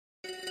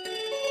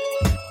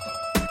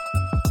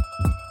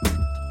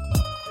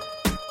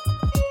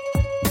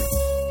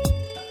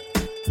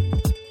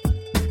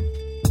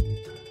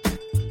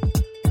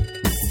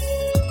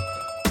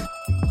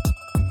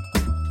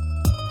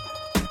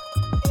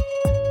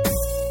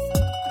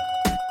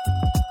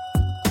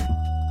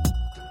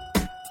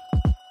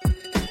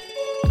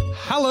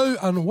Hello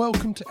and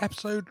welcome to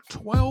episode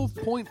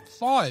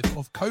 12.5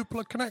 of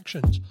Coppola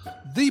Connections,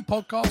 the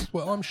podcast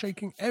where I'm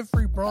shaking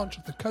every branch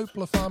of the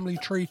Coppola family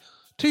tree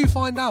to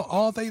find out,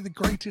 are they the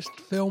greatest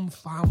film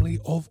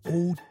family of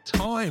all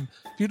time?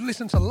 If you'd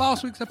listened to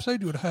last week's episode,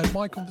 you would have heard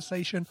my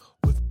conversation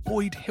with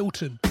Boyd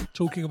Hilton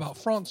talking about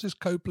Francis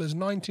Coppola's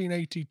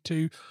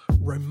 1982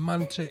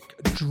 romantic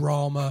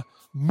drama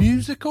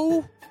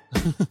musical,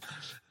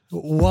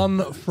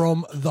 One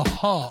from the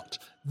Heart.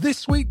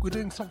 This week, we're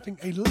doing something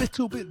a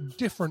little bit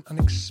different and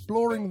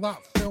exploring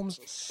that film's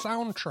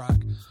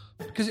soundtrack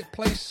because it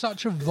plays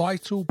such a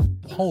vital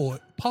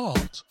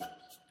part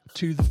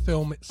to the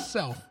film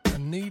itself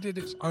and needed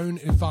its own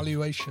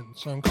evaluation.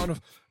 So I'm kind of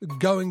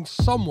going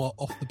somewhat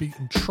off the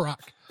beaten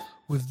track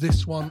with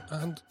this one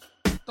and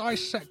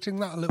dissecting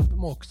that a little bit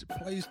more because it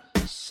plays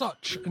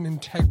such an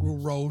integral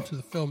role to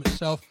the film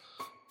itself.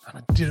 And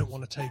I didn't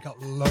want to take up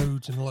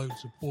loads and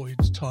loads of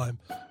Boyd's time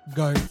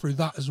going through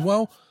that as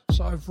well.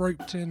 So I've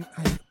roped in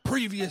a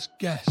previous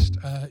guest.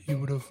 You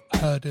would have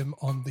heard him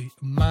on the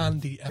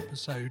Mandy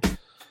episode.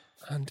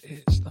 And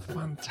it's the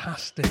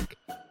fantastic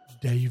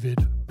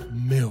David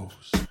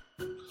Mills.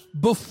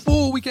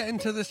 Before we get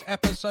into this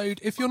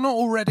episode, if you're not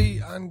already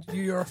and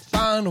you're a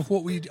fan of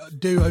what we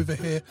do over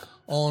here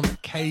on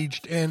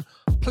Caged In,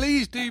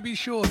 please do be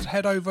sure to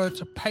head over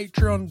to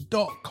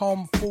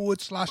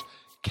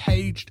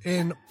patreon.com/Caged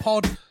In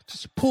Pod to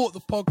support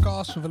the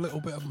podcast with a little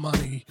bit of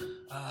money.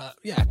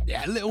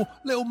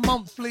 Little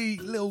monthly,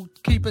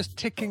 keep us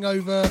ticking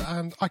over,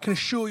 and I can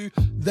assure you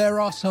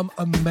there are some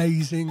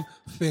amazing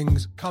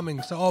things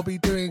coming. So I'll be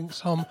doing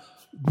some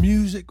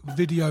music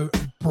video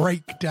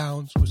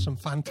breakdowns with some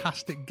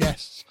fantastic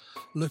guests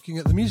looking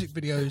at the music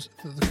videos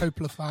that the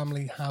Coppola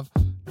family have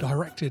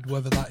directed,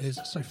 whether that is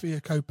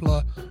Sofia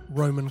Coppola,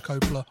 Roman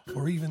Coppola,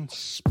 or even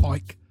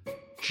Spike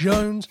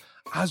Jonze,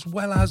 as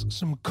well as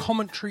some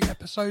commentary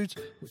episodes,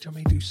 which I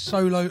may do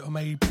solo, I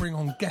may bring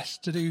on guests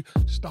to do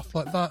stuff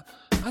like that,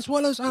 as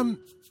well as a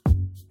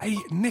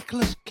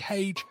Nicolas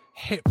Cage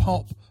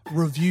hip-hop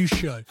review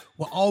show,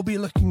 where I'll be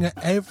looking at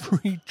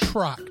every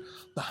track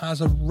that has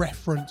a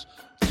reference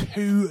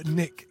to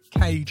Nick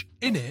Cage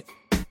in it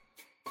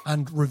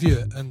and review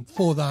it. And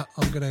for that,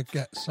 I'm going to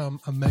get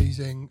some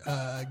amazing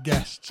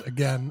guests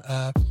again,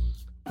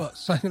 but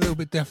something a little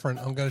bit different.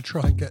 I'm going to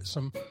try and get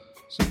some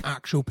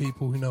actual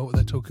people who know what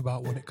they're talking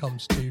about when it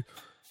comes to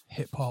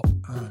hip-hop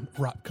and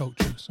rap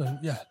culture. So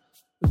yeah,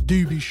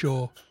 do be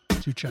sure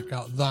to check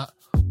out that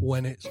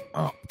when it's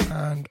up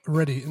and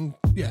ready. And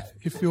yeah,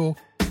 if you're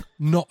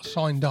not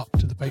signed up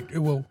to the Patreon,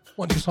 well,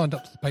 once you're signed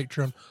up to the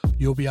Patreon,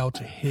 you'll be able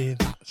to hear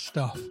that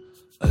stuff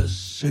as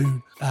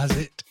soon as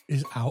it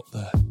is out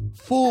there.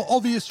 For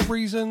obvious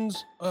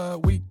reasons,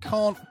 we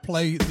can't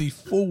play the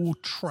full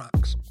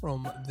tracks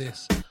from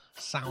this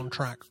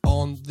soundtrack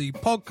on the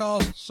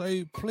podcast,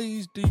 so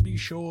please do be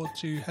sure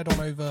to head on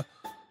over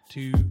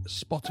to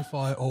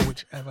Spotify or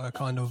whichever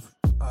kind of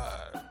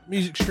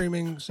music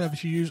streaming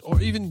service you use, or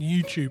even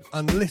YouTube,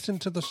 and listen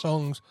to the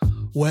songs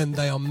when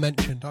they are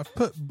mentioned. I've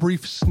put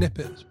brief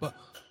snippets, but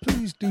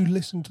please do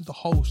listen to the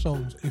whole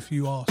songs if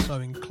you are so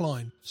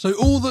inclined. So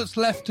all that's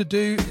left to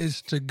do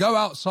is to go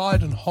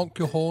outside and honk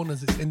your horn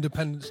as it's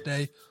Independence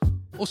Day,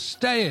 or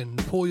stay in,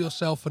 pour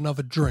yourself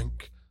another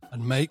drink,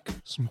 and make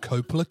some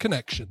Coppola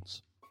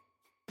connections.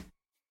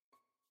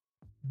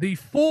 The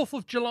 4th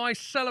of July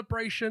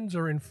celebrations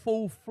are in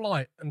full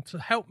flight, and to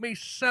help me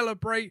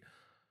celebrate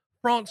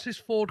Francis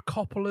Ford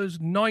Coppola's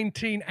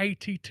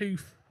 1982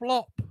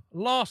 flop,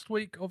 last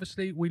week,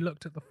 obviously, we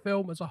looked at the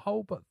film as a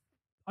whole, but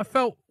I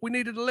felt we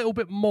needed a little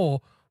bit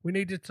more. We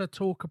needed to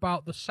talk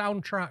about the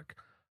soundtrack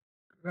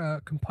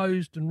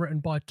composed and written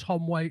by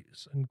Tom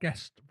Waits and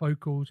guest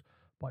vocals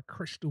by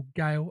Crystal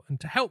Gale. And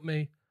to help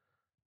me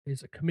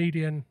is a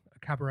comedian, a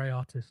cabaret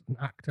artist, and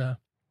actor,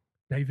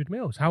 David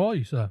Mills. How are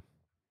you, sir?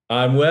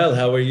 I'm well.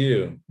 How are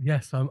you?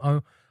 Yes,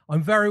 I'm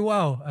very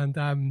well, and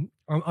I'm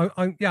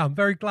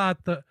very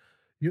glad that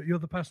you're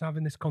the person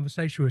having this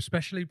conversation with,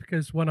 especially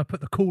because when I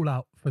put the call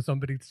out for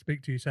somebody to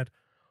speak to, you said,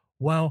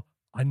 "Well,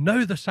 I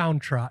know the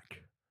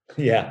soundtrack.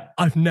 Yeah,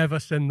 I've never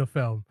seen the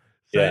film."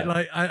 So,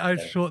 yeah. I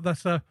thought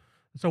that's a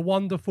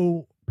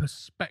wonderful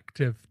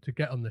perspective to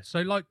get on this.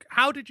 So,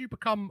 how did you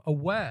become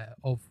aware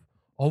of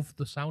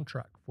the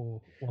soundtrack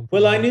for One?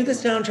 Well, I knew the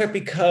soundtrack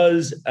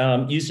because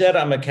you said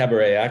I'm a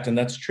cabaret act, and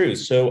that's true.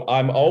 So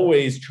I'm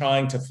always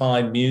trying to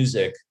find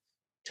music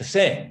to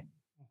sing.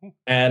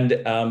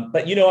 And,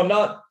 but I'm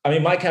not,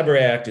 my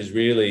cabaret act is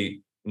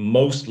really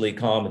mostly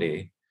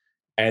comedy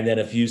and then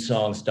a few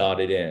songs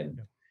dotted in.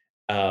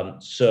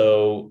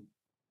 So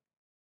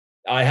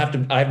I have to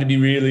be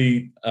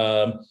really,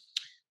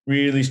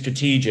 really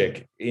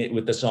strategic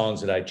with the songs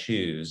that I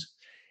choose.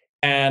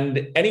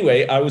 And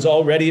anyway, I was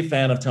already a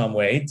fan of Tom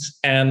Waits,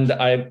 and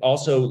I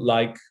also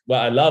I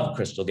love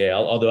Crystal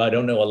Gale, although I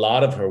don't know a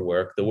lot of her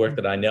work. The work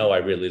that I know, I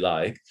really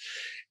like.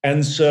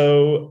 And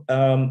so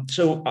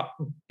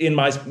in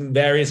my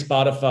various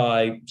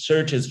Spotify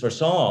searches for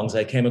songs,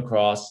 I came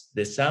across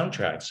this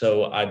soundtrack.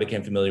 So I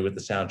became familiar with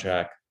the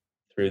soundtrack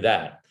through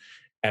that.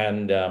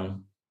 And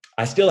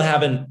I still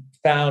haven't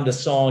found a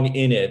song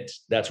in it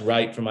that's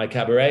right for my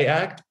cabaret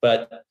act.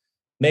 But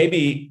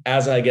maybe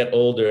as I get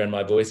older and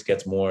my voice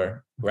gets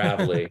more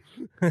gravelly,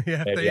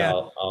 Yeah, maybe yeah.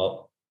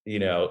 I'll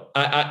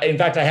in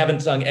fact, I haven't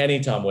sung any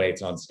Tom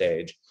Waits on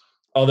stage,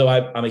 although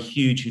I'm a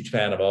huge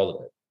fan of all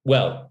of it.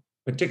 Well,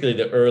 particularly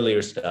the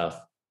earlier stuff,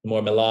 the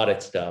more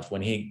melodic stuff.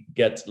 When he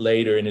gets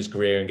later in his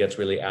career and gets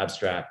really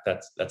abstract,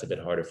 that's a bit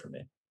harder for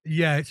me.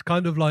 Yeah, it's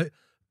kind of like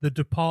the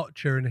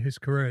departure in his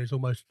career is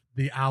almost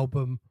the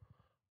album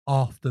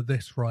after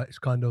this, right? It's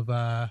kind of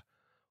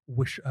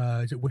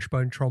is it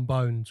Wishbone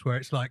Trombones, where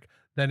it's like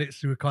then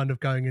it's we're kind of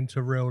going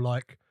into real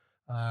like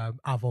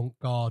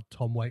avant-garde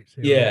Tom Waits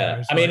era, Yeah,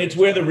 whereas I mean, like it's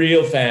where the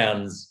real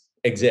fans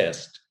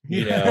exist.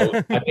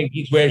 yeah. I think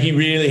he's where he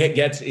really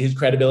gets his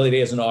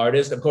credibility as an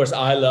artist. Of course,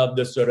 I love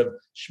the sort of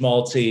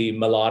schmaltzy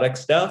melodic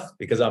stuff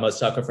because I'm a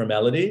sucker for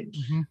melody.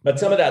 Mhm. But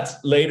some of that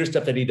later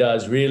stuff that he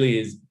does really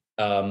is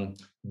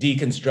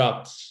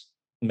deconstructs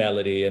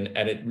melody, and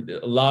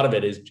a lot of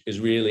it is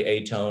really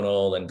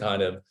atonal and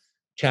kind of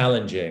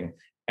challenging.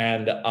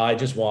 And I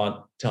just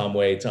want Tom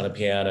Waits on a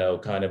piano,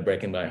 kind of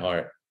breaking my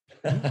heart.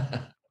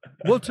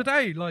 Well,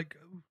 today, like,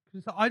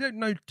 'cause I don't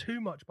know too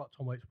much about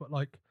Tom Waits, but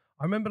like,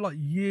 I remember like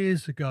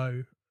years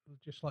ago,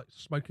 just like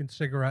smoking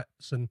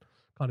cigarettes and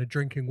kind of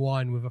drinking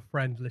wine with a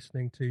friend,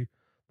 listening to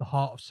The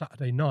Heart of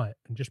Saturday Night,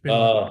 and just being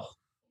like Oh,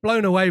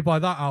 blown away by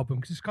that album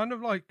because it's kind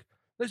of like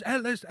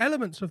there's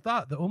elements of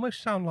that that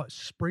almost sound like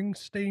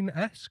Springsteen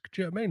esque.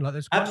 Do you know what I mean? Like,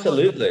 there's kind of like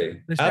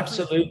absolutely, there's definitely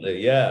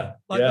absolutely, yeah,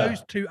 like yeah.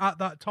 those two at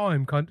that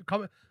time, kind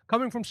of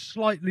coming from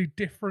slightly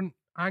different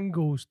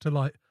angles to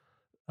like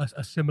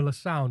a similar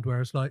sound,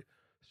 whereas like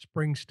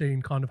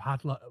Springsteen kind of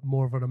had like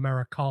more of an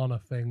Americana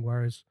thing,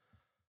 whereas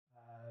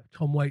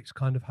Tom Waits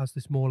kind of has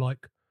this more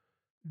like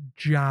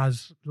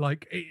jazz,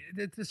 like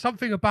there's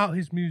something about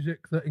his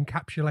music that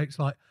encapsulates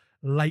like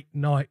late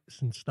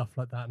nights and stuff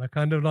like that, and I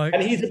kind of like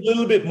And he's a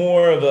little bit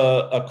more of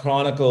a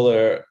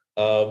chronicler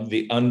of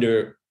the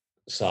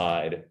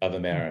underside of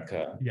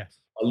America, yes.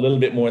 a little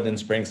bit more than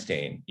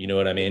Springsteen. You know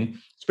what I mean?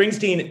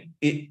 Springsteen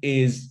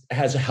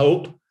has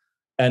hope,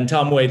 and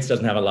Tom Waits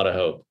doesn't have a lot of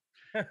hope.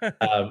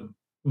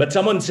 But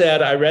someone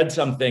said, I read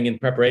something in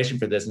preparation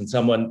for this, and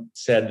someone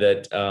said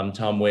that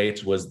Tom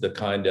Waits was the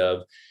kind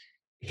of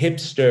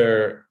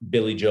hipster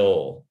Billy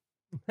Joel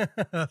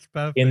That's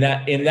perfect. in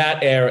that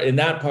era, in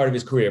that part of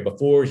his career,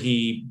 before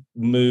he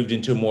moved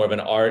into more of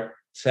an art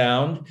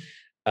sound.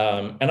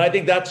 And I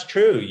think that's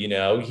true.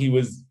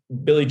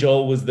 Billy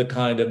Joel was the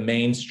kind of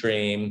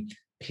mainstream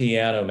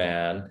piano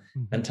man,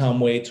 and Tom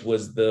Waits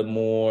was the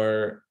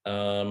more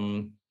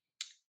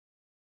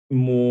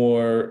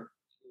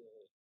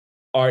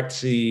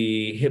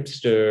artsy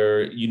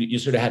hipster. You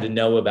sort of had to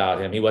know about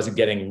him. He wasn't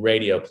getting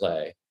radio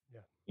play,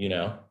 Yeah. you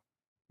know.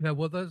 Yeah,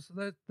 well, they're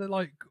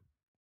like,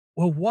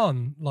 well,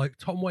 one, like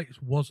Tom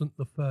Waits wasn't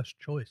the first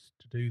choice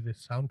to do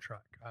this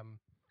soundtrack. So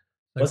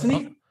Wasn't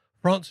he?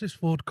 Francis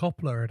Ford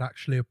Coppola had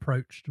actually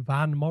approached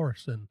Van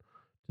Morrison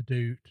to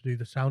do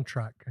the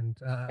soundtrack, and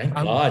Thank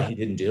God he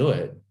didn't do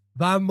it.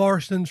 Van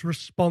Morrison's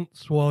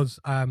response was,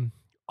 "I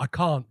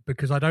can't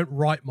because I don't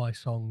write my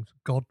songs.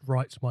 God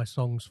writes my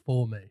songs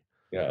for me."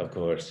 Yeah, of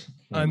course.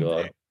 Oh, And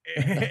God.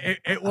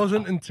 it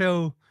wasn't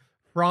until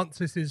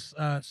Francis's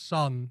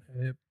son,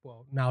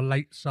 well, now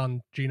late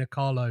son, Gina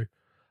Carlo,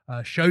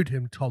 showed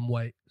him Tom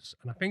Waits.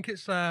 And I think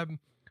it's,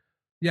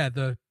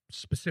 the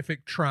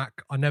specific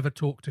track, I Never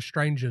Talk to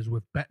Strangers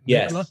with Bette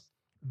Midler, Yes.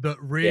 that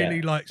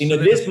really like...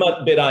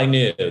 Bit I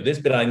knew. This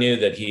bit I knew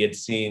that he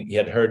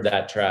had heard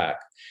that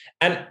track.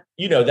 And,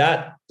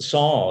 that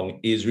song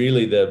is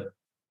really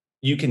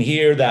you can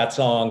hear that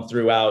song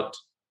throughout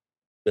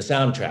the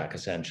soundtrack,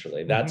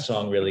 essentially. That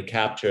song really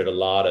captured a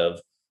lot of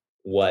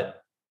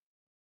what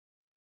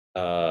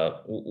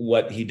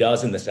he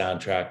does in the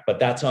soundtrack, but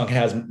that song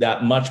has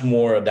that much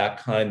more of that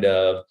kind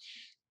of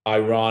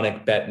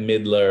ironic Bette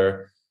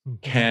Midler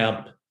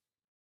camp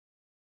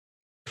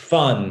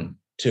fun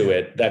to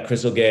it that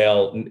Crystal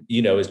Gale,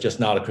 is just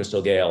not a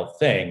Crystal Gale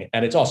thing.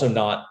 And it's also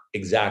not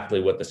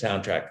exactly what the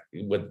soundtrack,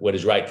 what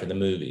is right for the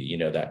movie,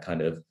 that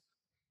kind of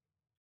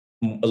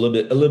a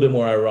little bit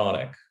more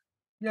ironic.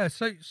 Yeah,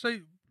 so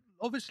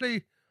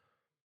obviously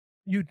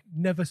you'd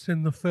never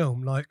seen the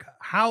film.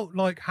 How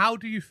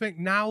do you think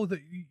now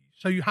that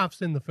you have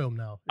seen the film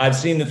now? I've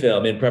seen the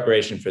film in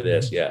preparation for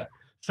this, yeah.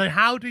 So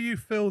how do you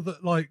feel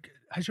that, like,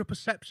 has your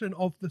perception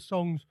of the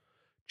songs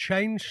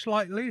changed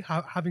slightly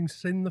having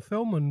seen the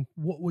film, and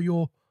what was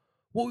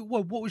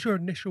your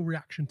initial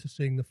reaction to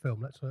seeing the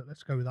film? Let's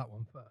go with that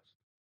one first.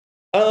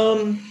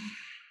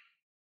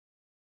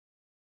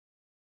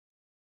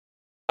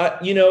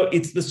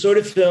 It's the sort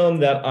of film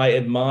that I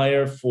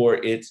admire for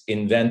its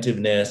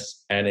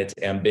inventiveness and its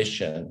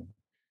ambition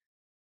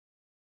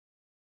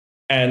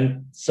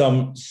and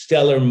some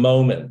stellar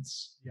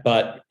moments. Yeah.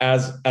 But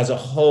as a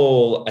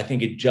whole, I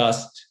think it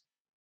just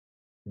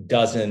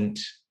doesn't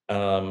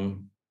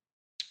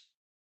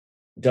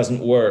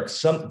work.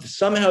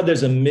 Somehow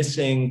there's a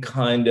missing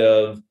kind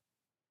of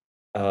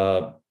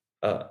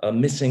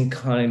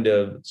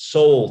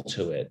soul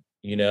to it.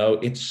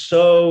 It's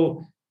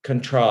so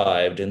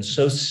contrived and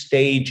so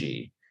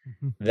stagey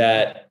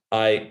that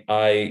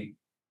I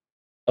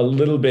a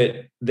little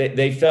bit,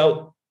 they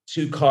felt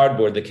too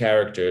cardboard. The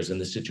characters and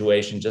the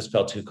situation just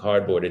felt too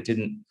cardboard. It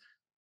didn't,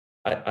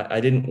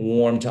 I didn't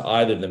warm to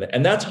either of them.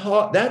 And that's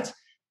hard. That's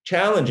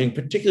challenging,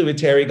 particularly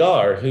with Terry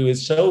Garr, who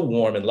is so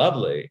warm and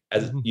lovely,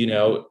 as you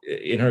know,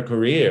 in her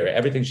career,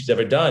 everything she's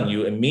ever done,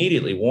 you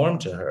immediately warm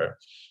to her.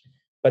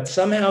 But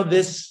somehow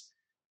this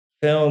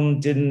film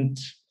didn't,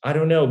 I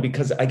don't know,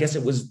 because I guess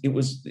it was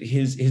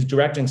his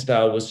directing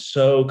style was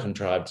so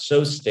contrived,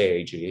 so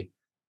stagey,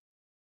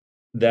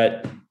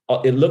 that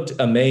it looked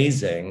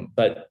amazing,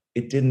 but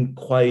it didn't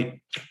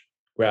quite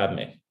grab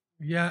me.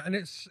 Yeah, and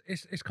it's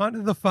kind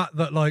of the fact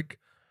that like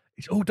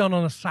it's all done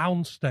on a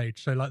sound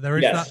stage, so like there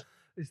is Yes.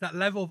 that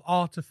level of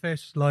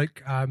artifice,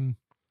 like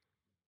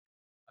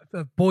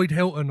Boyd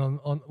Hilton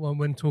on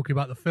when talking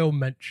about the film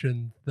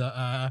mentioned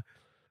that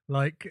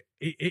like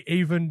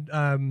even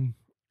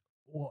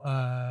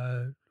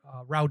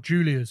Raul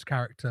Julia's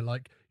character,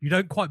 like you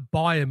don't quite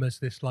buy him as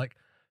this like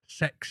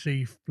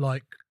sexy,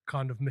 like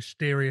kind of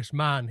mysterious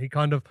man. He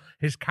kind of,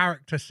 his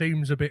character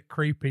seems a bit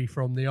creepy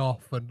from the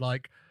off, and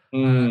like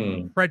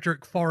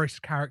Frederick Forrest's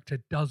character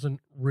doesn't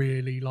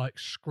really like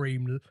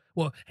scream.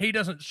 Well, he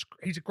doesn't.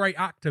 He's a great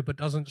actor, but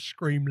doesn't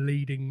scream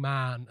leading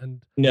man.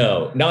 And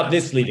No, not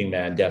this leading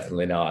man.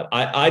 Definitely not.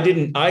 I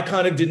didn't. I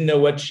kind of didn't know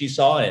what she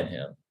saw in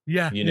him.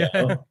 yeah, You yeah,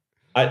 know,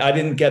 I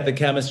didn't get the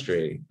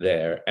chemistry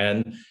there.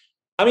 And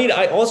I mean,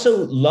 I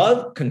also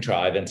love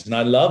contrivance and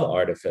I love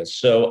artifice,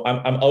 so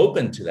I'm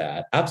open to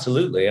that,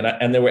 absolutely.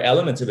 And there were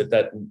elements of it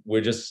that were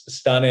just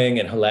stunning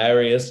and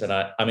hilarious. And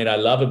I mean, I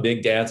love a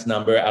big dance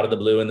number out of the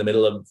blue in the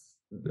middle of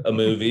a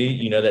movie,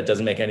 you know, that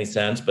doesn't make any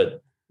sense.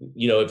 But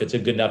you know, if it's a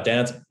good enough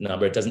dance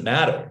number, it doesn't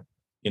matter.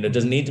 You know, it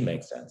doesn't need to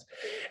make sense.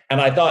 And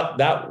I thought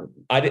that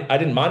I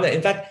didn't mind that.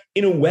 In fact,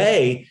 in a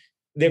way,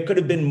 there could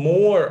have been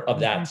more of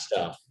that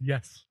stuff.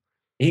 yes.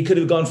 He could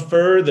have gone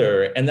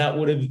further, and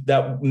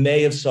that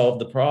may have solved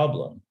the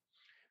problem.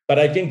 But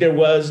I think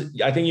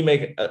I think you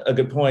make a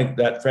good point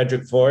that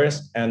Frederick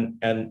Forrest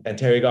and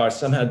Terry Garr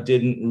somehow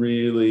didn't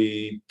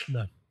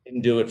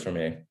do it for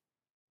me.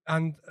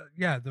 And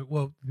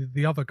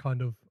the other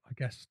kind of, I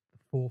guess, the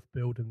fourth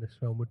build in this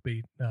film would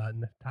be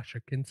Natasha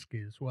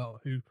Kinski as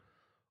well, who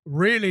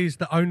really is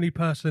the only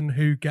person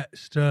who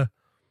gets to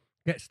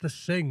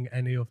sing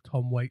any of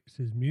Tom Waits'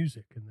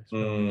 music in this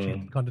film.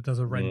 She kind of does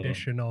a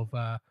rendition of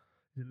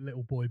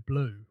Little Boy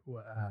Blue.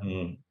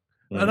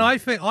 And I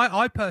think,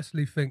 I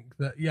personally think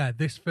that, yeah,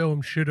 this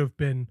film should have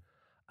been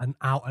an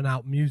out and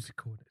out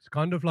musical. It's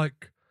kind of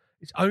like,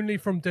 it's only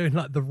from doing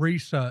like the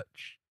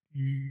research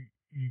you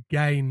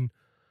gain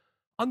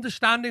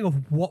understanding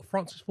of what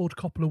Francis Ford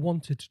Coppola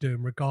wanted to do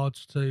in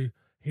regards to,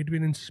 he'd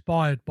been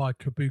inspired by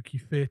kabuki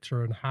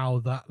theatre and how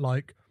that,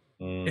 like,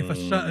 if a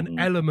certain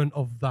element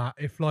of that,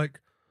 if like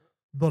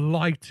the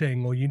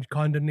lighting, or you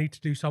kind of need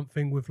to do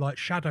something with like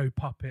shadow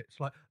puppets,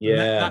 like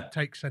let that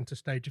take center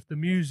stage. If the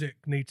music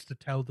needs to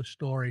tell the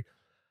story,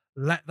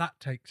 let that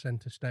take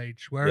center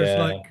stage. Whereas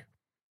like,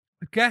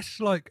 I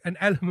guess like an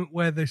element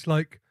where this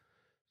like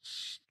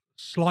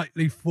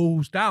slightly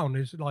falls down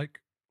is like,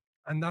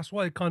 and that's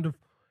why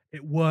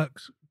it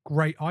works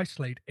great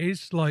isolated,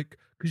 is like,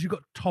 because you've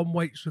got Tom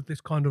Waits with this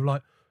kind of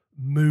like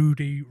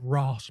moody,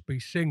 raspy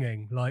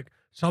singing. Like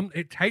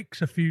it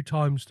takes a few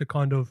times to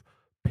kind of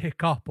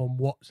pick up on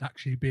what's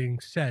actually being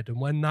said, and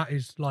when that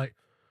is like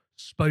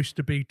supposed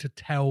to be to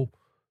tell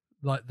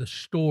like the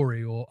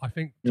story, or I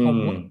think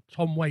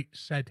Tom Waits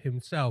said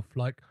himself,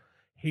 like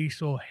he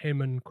saw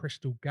him and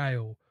Crystal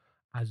Gale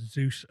as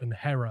Zeus and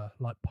Hera,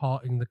 like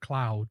parting the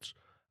clouds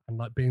and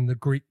like being the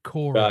Greek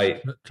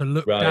chorus to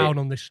look down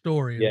on this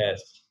story. And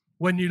yes,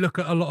 when you look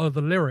at a lot of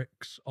the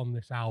lyrics on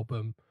this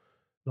album,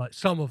 like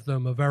some of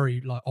them are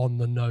very like on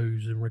the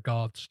nose in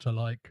regards to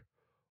like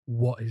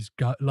what is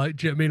like,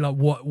 do you know what I mean, like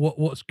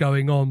what's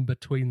going on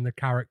between the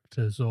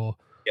characters, or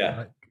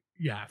like,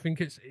 I think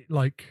it's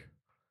like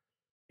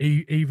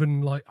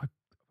even like, I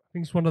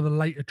think it's one of the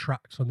later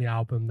tracks on the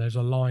album, there's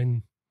a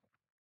line,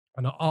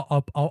 and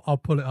I'll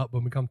pull it up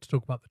when we come to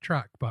talk about the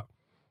track, but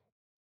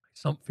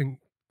something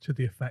to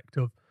the effect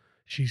of,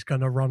 she's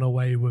gonna run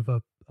away with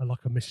a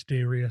like a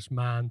mysterious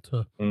man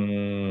to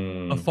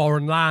a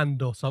foreign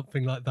land or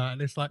something like that.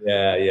 And it's like,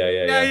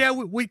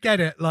 we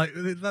get it. Like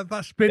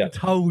that's been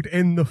told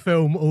in the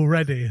film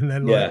already. And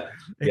then like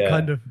it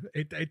kind of,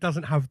 it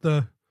doesn't have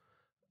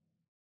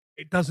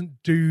it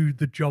doesn't do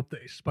the job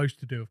that it's supposed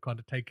to do of kind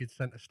of taking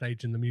center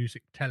stage in the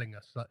music, telling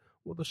us like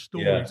what the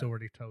story's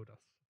already told us.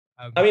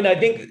 I mean, I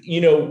think,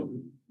 you know,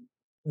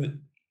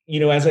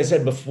 as I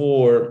said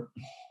before,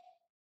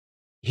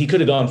 he could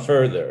have gone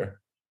further.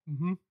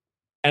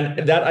 And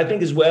that, I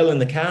think, is well in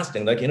the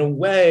casting. Like, in a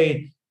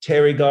way,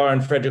 Terry Garr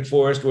and Frederick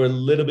Forrest were a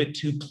little bit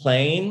too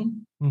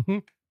plain.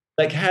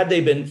 Like, had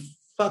they been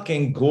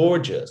fucking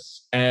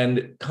gorgeous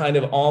and kind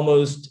of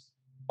almost,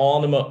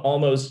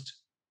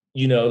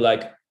 you know,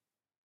 like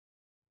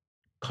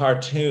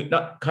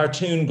not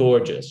cartoon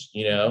gorgeous,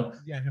 you know,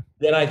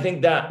 then I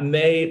think that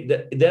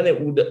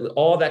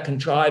all that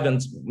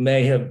contrivance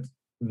may have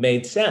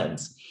made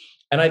sense.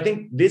 And I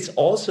think this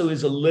also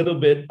is a little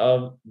bit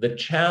of the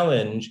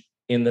challenge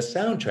in the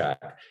soundtrack,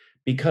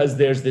 because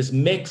there's this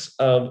mix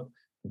of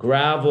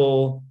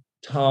gravel,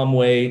 Tom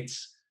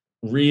Waits,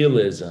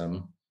 realism,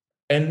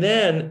 and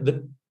then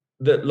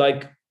the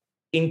like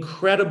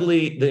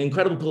the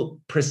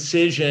incredible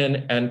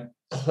precision and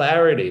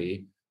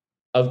clarity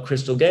of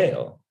Crystal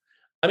Gale.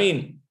 I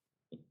mean,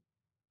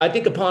 I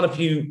think upon a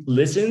few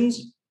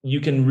listens, you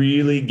can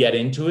really get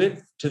into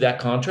it, to that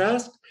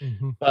contrast.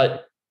 Mm-hmm.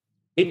 But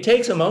it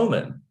takes a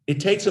moment. It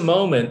takes a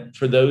moment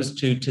for those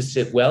two to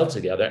sit well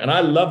together. And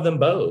I love them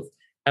both.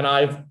 And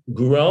I've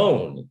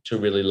grown to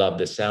really love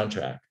this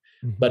soundtrack.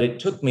 Mm-hmm. But it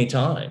took me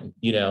time,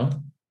 you know?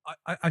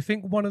 I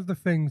think one of the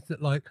things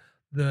that like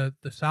the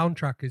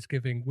soundtrack is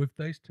giving with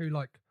those two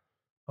like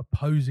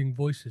opposing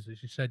voices,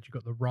 as you said, you've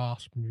got the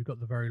rasp and you've got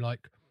the very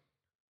like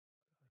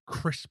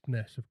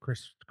crispness of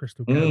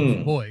Crystal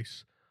Gale's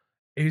voice,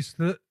 is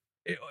that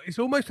it's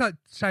almost like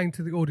saying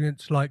to the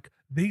audience, like,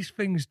 these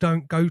things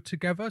don't go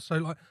together.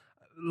 So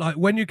like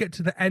when you get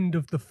to the end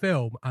of the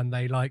film and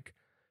they like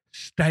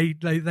they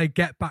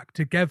get back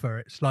together,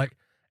 it's like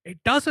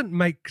it doesn't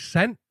make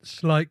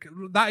sense. Like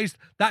that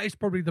is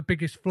probably the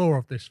biggest flaw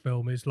of this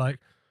film, is like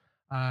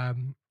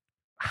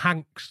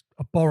Hank's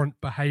abhorrent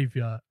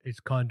behavior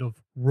is kind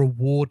of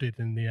rewarded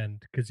in the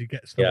end because he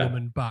gets the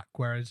woman back,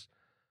 whereas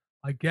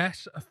I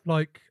guess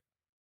like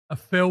a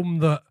film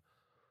that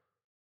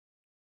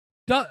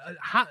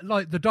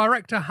like the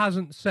director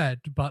hasn't said,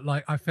 but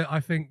like I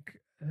think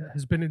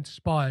has been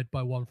inspired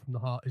by One from the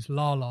Heart, is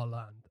La La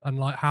Land, and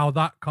like how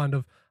that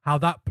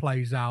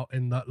plays out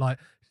in that like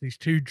these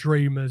two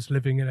dreamers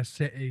living in a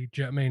city.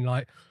 Do you know what I mean?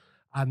 Like,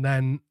 and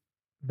then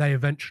they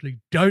eventually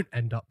don't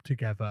end up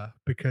together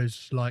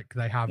because like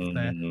they have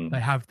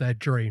their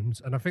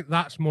dreams, and I think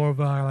that's more of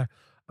a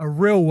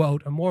real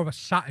world and more of a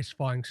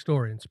satisfying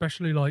story, and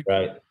especially like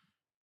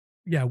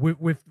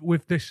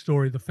with this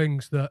story, the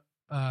things that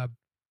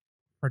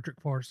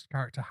Frederick Forrest's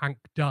character Hank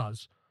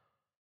does,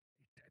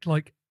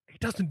 like he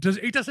doesn't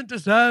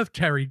deserve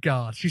Terry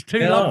Garr. She's too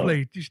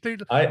lovely. She's too.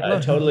 I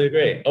totally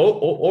agree.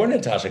 Or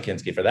Natasha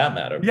Kinski for that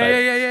matter.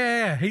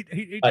 Yeah.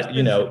 He but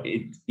you know,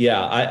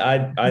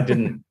 I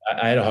didn't.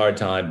 I had a hard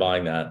time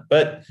buying that.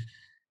 But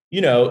you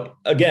know,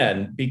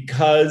 again,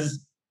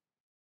 because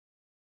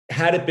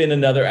had it been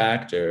another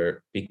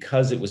actor,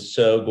 because it was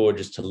so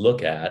gorgeous to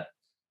look at,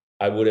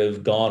 I would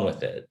have gone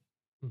with it.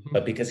 Mm-hmm.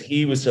 But because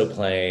he was so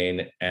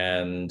plain,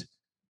 and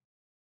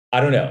I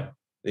don't know,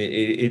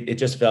 it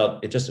just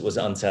was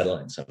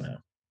unsettling somehow.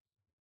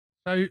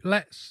 So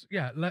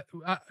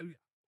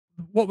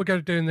what we're going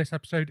to do in this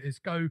episode is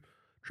go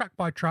track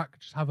by track,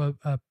 just have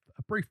a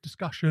brief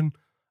discussion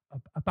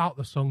about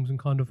the songs and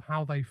kind of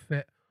how they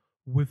fit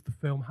with the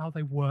film, how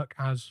they work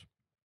as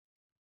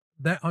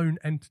their own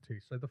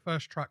entity. So the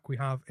first track we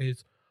have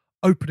is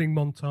Opening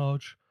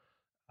Montage.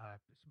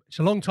 It's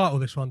a long title,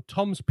 this one.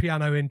 Tom's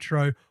piano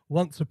intro,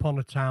 Once Upon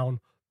a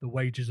Town, The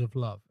Wages of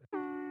Love.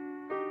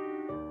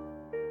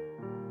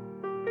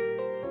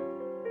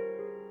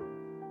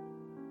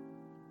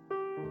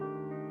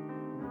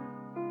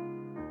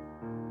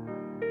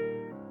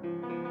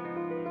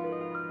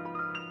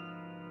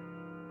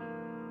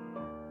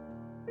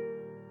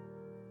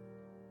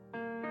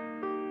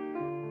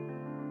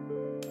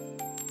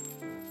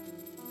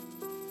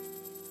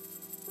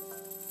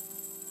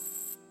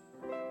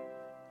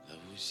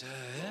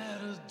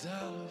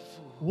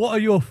 What are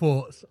your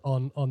thoughts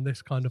on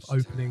this kind of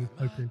opening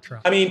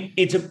track? I mean,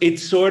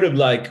 it's sort of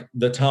like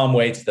the Tom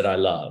Waits that I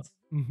love.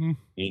 Mm-hmm.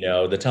 You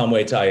know, the Tom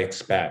Waits I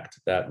expect,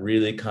 that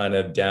really kind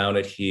of down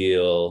at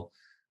heel,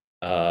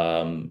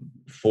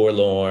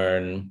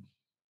 forlorn,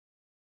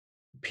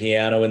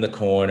 piano in the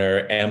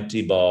corner,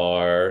 empty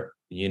bar,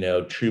 you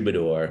know,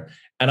 troubadour.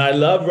 And I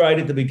love right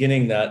at the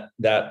beginning that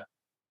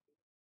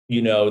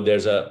you know,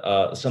 there's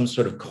some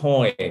sort of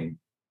coin,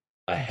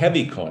 a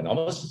heavy coin,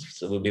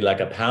 almost it would be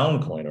like a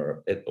pound coin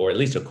or at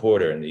least a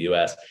quarter in the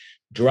US,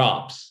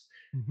 drops,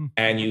 mm-hmm.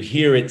 and you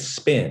hear it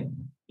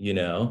spin, you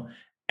know,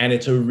 and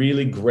it's a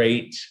really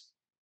great,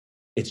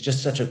 it's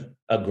just such a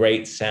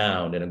great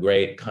sound and a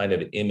great kind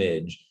of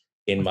image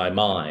in my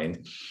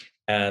mind.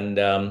 And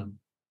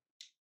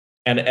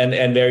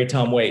very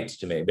Tom Waits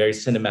to me, very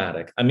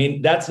cinematic. I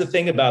mean, that's the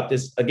thing about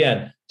this.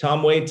 Again,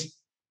 Tom Waits,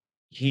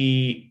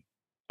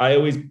 I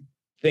always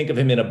think of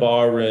him in a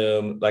bar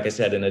room, like I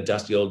said, in a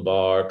dusty old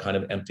bar, kind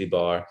of empty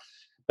bar.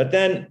 But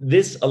then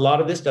a lot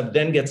of this stuff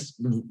then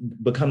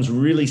becomes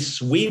really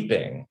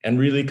sweeping and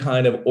really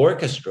kind of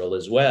orchestral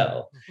as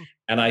well. Mm-hmm.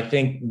 And I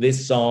think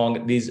these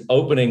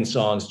opening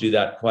songs do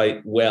that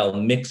quite well,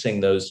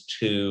 mixing those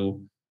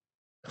two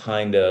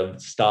kind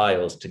of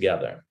styles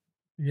together.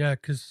 Yeah,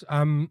 because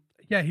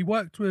he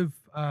worked with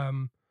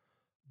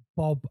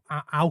Bob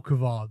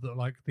Alcavar,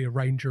 the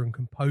arranger and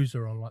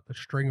composer on like the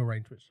string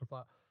arrangements, stuff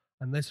like that.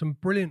 And there's some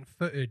brilliant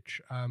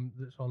footage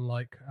that's on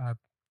like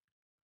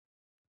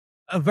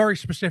a very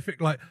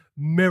specific like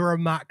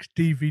Miramax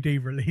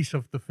DVD release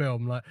of the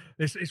film. Like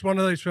it's one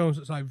of those films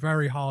that's like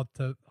very hard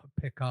to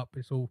pick up.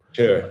 It's all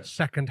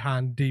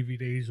secondhand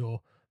DVDs or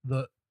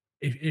that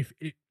if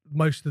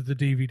most of the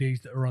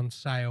DVDs that are on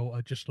sale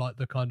are just like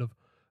the kind of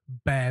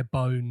bare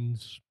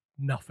bones,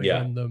 nothing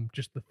Yeah. on them,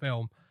 just the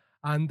film.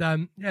 And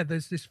yeah,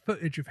 there's this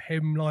footage of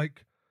him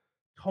like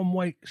Tom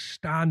Waits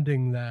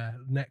standing there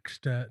next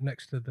to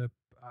the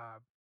uh,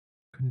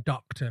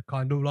 conductor,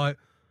 kind of like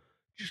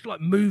just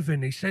like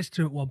moving. He says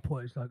to him at one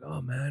point, he's like,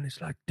 "Oh man, it's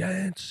like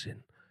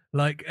dancing,"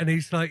 like, and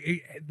he's like,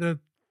 the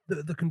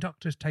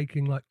conductor's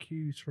taking like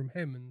cues from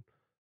him, and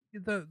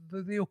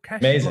the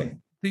orchestra, like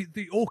Amazing.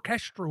 the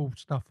orchestral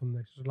stuff on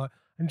this is like,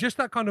 and just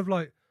that kind of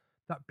like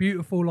that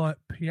beautiful like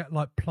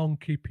like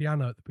plonky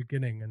piano at the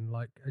beginning, and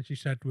like as you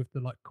said with the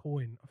like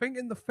coin. I think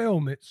in the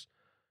film it's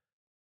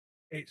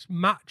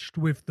matched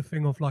with the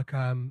thing of like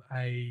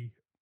a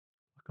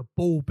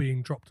ball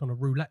being dropped on a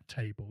roulette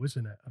table,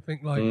 isn't it?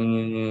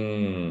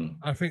 Mm.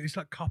 I think it's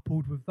like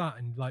coupled with that,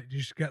 and like you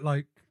just get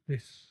like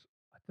this.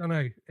 I don't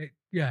know.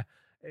 Yeah.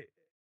 It,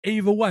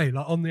 either way,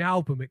 like on the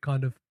album, it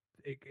kind of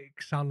it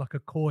sound like a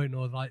coin,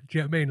 or like, do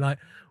you know what I mean? Like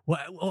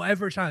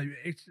whatever it sounds,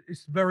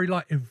 it's very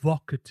like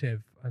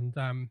evocative, and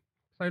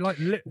so like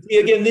See,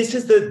 again, this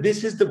is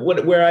the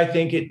what where I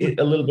think it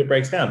a little bit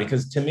breaks down,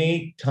 because to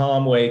me,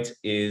 Tom Waits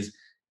is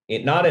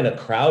not in a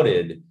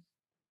crowded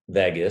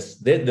Vegas.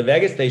 The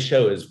Vegas they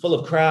show is full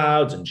of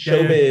crowds and yeah.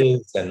 showbiz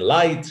and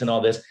lights and all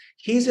this.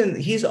 He's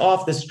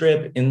off the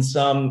strip in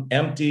some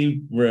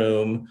empty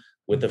room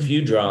with a Mhm.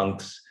 few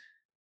drunks,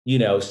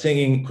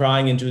 singing,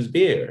 crying into his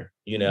beer.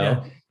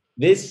 Yeah.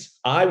 This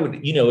I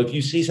would, if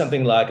you see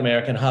something like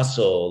American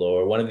Hustle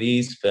or one of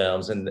these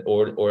films, and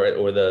or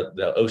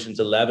the Ocean's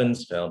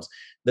 11's films,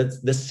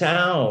 the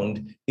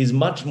sound is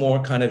much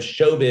more kind of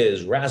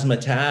showbiz,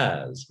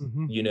 razzmatazz,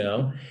 Hmm.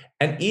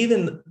 and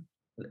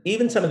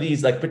even some of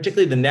these, like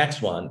particularly the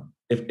next one,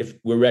 if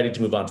we're ready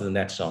to move on to the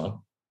next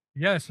song.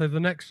 Yeah. So the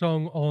next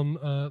song on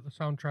the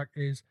soundtrack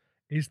is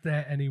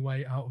There Any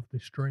Way Out of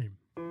This Dream?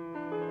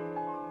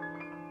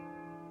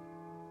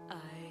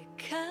 I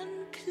can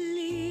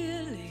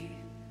clearly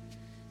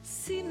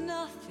see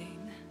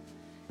nothing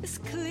is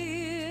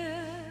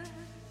clear.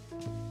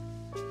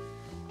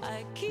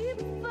 I keep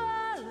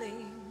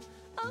falling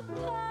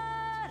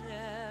apart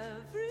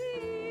every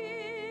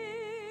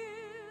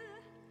year.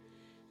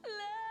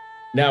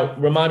 Now,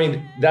 remind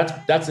me,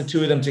 that's the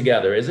two of them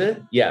together, is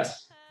it?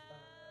 Yes.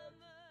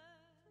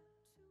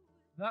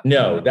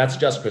 No, that's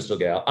just Crystal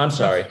Gale. I'm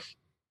sorry.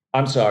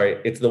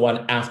 It's the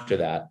one after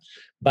that.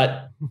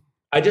 But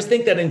I just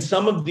think that in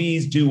some of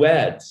these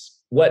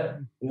duets, what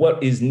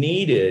is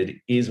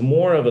needed is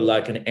more of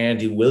like an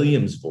Andy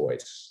Williams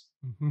voice.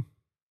 Mm-hmm.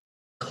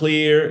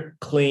 Clear,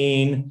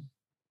 clean,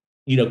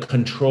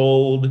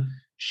 controlled,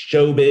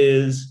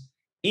 showbiz.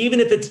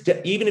 Even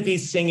if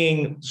he's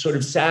singing sort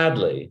of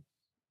sadly,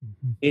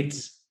 Mm-hmm.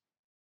 it's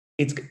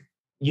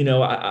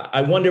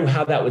I wonder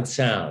how that would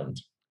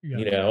sound.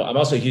 Yeah. I'm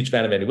also a huge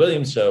fan of Andy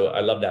Williams, so I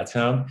love that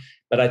sound.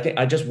 But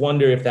I just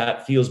wonder if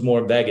that feels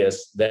more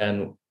Vegas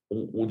than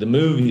the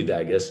movie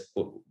Vegas,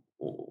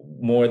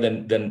 more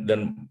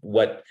than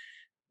what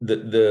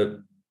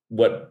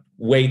what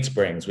Waits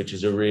brings, which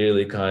is a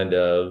really kind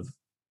of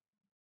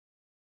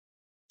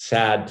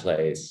sad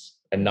place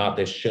and not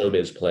this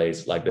showbiz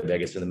place like the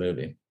Vegas in the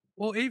movie.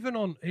 Well, even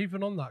on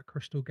that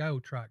Crystal Gale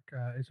track,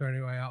 Is There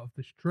Any Way Out of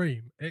This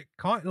Dream? It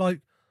kind of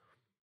like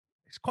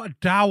it's quite a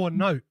dour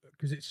note,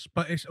 because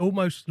it's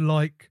almost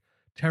like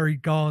Terry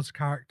Garr's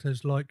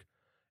character's like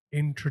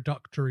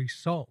introductory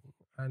song,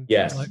 and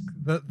Yes. like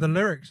the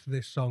lyrics for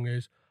this song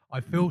is, "I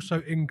feel so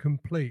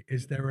incomplete.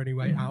 Is there any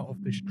way out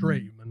of this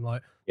dream?" And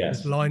like there's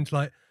Yes. lines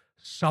like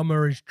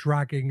 "Summer is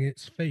dragging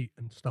its feet"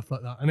 and stuff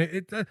like that, and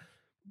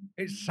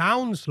it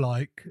sounds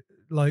like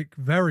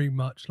very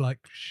much like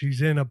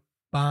she's in a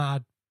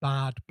bad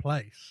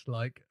place,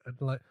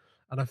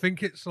 and I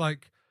think it's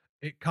like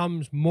it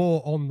comes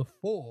more on the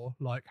fore,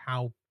 like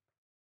how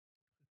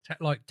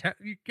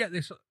you get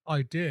this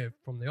idea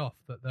from the off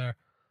that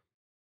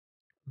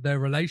their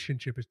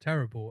relationship is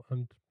terrible,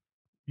 and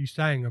you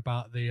saying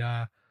about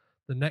the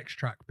next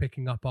track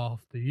picking up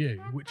after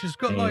you, which has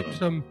got like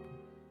some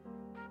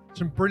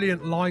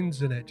brilliant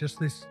lines in it, just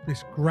this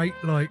great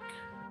like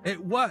it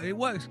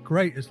works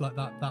great as like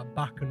that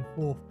back and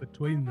forth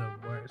between them,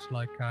 where it's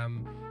like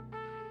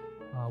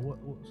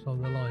what's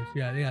on the lines,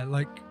 yeah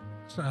like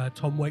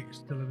Tom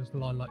Waits delivers the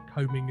line like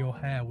combing your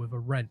hair with a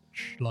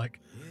wrench,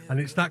 like, and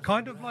it's that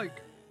kind of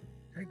like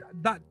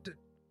that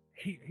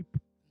he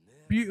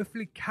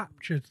beautifully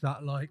captures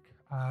that like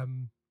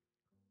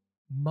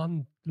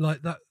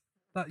like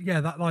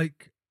that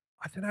like,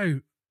 I don't know,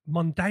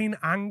 mundane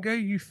anger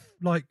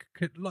like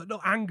could like,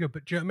 not anger,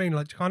 but do you know what I mean,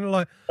 like kind of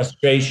like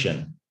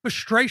Frustration.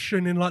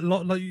 frustration in like a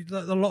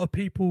lot of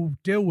people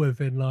deal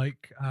with in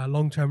like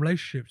long-term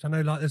relationships. I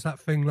know like there's that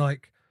thing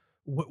like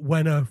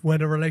when a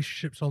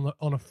relationship's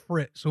on a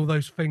fritz, all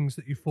those things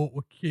that you thought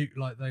were cute,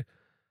 like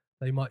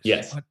they might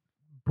Yes. like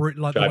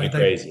like the Drive way me they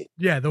crazy.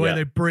 the way Yeah.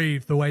 they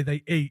breathe, the way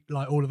they eat,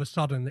 like all of a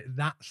sudden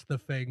that's the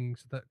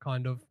things that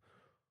kind of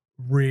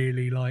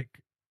really like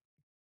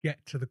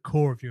get to the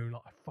core of you, and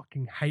like, I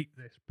fucking hate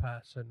this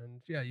person,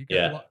 and yeah, you get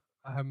a Yeah. lot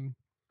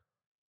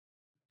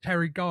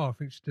Terry Garr, I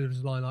think she did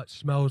a line like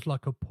 "Smells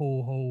like a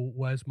pool hall.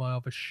 Where's my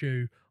other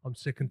shoe? I'm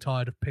sick and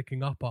tired of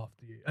picking up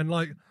after you." And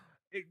like,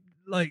 it,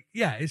 like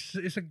yeah,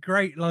 it's a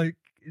great like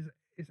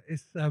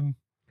it's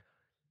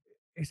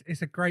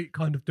a great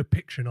kind of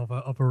depiction of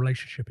a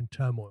relationship in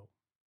turmoil.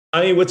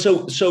 I mean, what's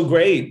so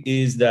great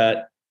is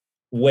that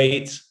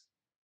Waits,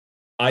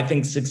 I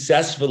think,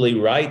 successfully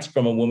writes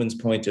from a woman's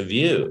point of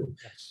view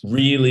Yes.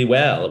 really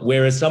well.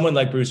 Whereas someone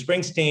like Bruce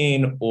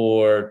Springsteen,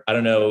 or I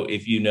don't know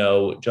if you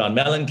know John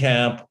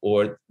Mellencamp,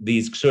 or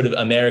these sort of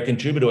American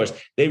troubadours,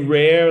 they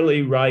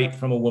rarely write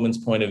from a woman's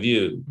point of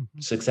view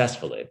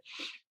successfully.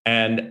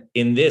 And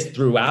in this,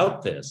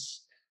 throughout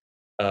this,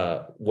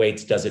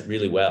 Waits does it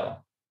really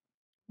well.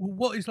 Well,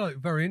 what is like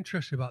very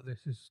interesting about this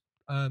is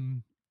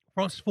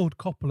Francis Ford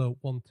Coppola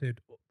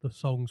wanted the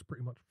songs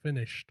pretty much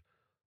finished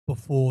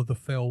before the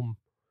film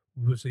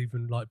was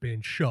even like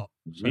being shot.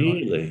 So like,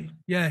 Really?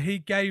 yeah, he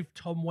gave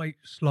Tom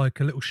Waits like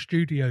a little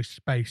studio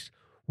space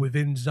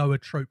within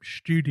Zoetrope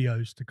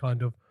Studios to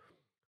kind of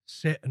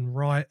sit and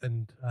write,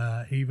 and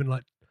he even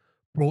like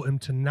brought him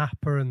to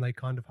Napa, and they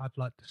kind of had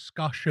like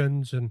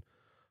discussions, and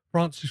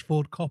Francis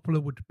Ford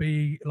Coppola would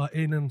be like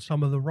in on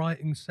some of the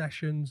writing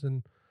sessions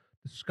and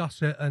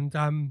discuss it,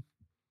 and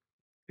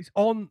it's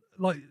on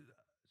like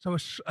so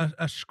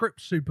a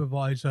script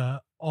supervisor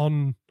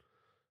on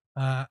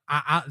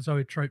at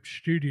Zoetrope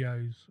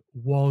Studios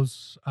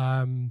was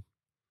oh,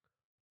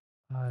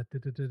 where's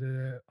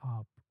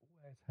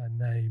her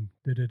name?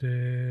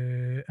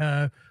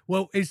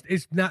 Well,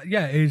 is now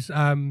is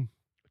Tom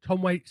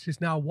Waits'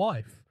 is now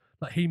wife.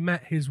 Like he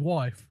met his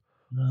wife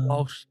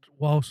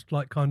whilst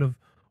like kind of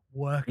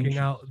working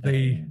out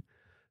the.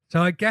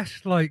 So I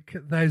guess like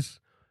there's,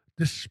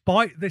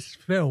 despite this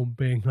film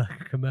being like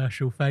a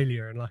commercial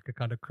failure and like a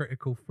kind of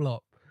critical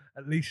flop,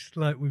 at least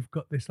like we've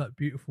got this like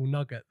beautiful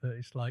nugget that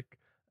it's like,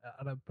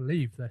 I don't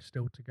believe they're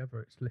still together.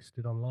 It's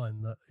listed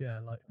online that yeah,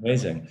 like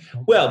Amazing.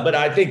 Well, but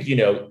I think,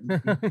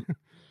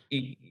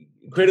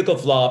 critical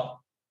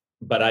flop,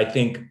 but I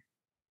think,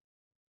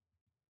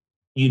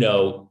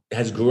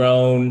 has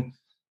grown,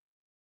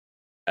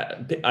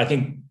 I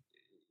think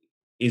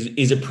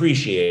is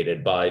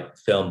appreciated by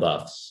film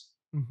buffs.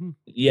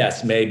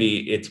 Yes,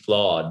 maybe it's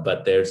flawed,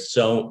 but it's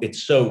so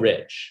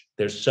rich.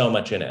 There's so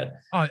much in it.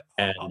 I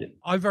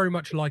very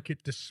much like it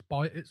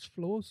despite its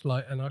flaws.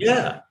 Like, and I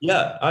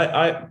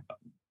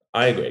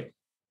agree.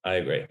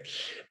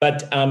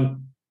 But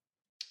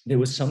there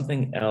was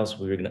something else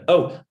we were gonna.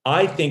 Oh,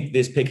 I think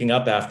this picking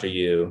up after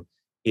you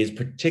is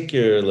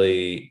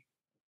particularly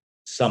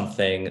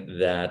something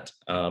that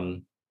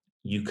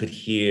you could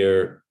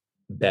hear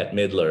Bette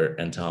Midler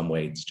and Tom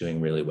Waits doing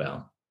really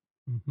well.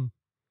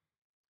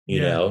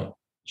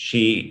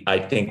 She, I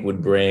think,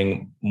 would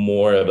bring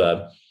more of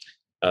a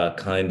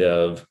kind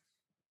of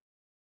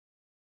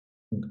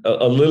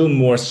a little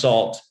more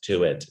salt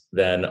to it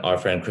than our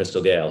friend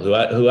Crystal Gale, who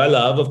I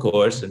love, of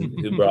course, and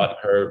who brought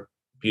her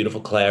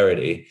beautiful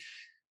clarity.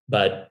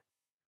 But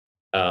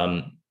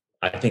I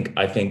think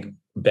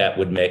Bette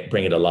would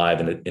bring it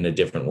alive in a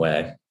different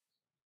way.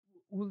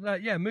 Well,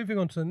 yeah. Moving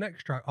on to the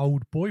next track,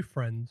 "Old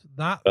Boyfriend."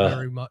 That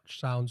very much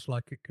sounds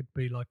like it could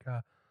be like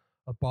a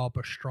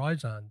Barbara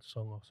Streisand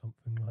song or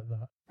something like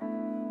that.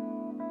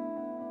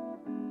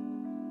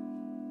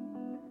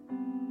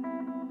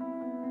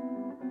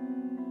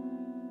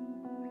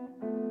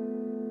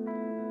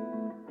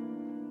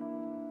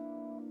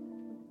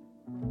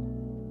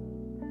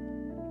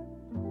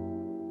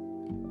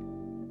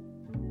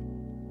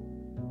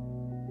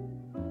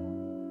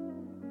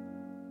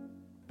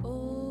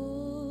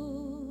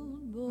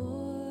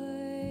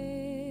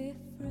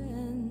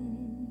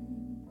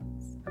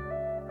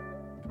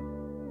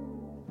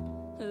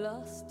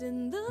 Lost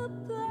in the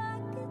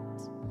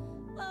pocket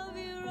of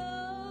your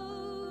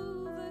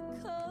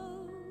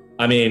overcoat.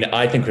 I mean,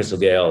 I think Crystal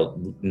Gale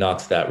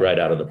knocks that right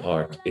out of the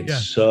park.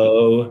 It's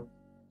so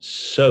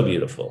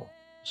beautiful.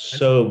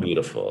 So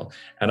beautiful.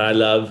 And I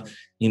love,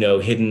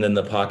 hidden in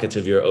the pockets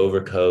of your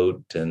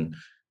overcoat. And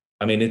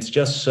I mean, it's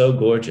just so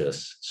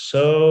gorgeous.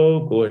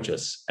 So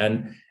gorgeous.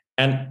 And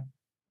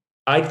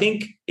I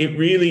think it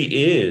really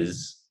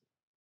is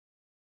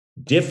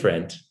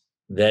different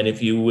than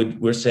if you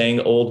were saying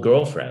Old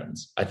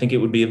Girlfriends. I think it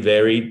would be a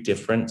very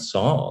different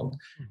song.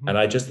 And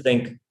I just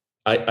think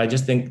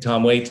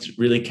Tom Waits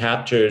really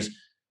captures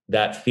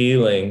that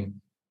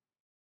feeling.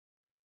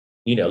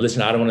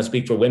 Listen, I don't want to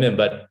speak for women,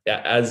 but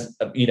as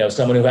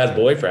someone who has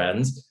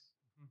boyfriends,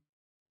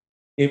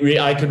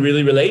 I could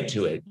really relate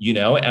to it,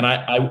 and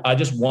I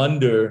just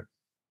wonder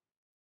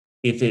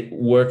if it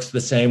works the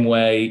same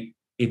way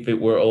if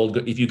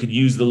you could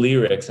use the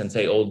lyrics and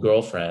say Old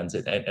Girlfriends,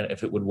 and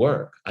if it would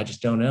work. I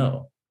just don't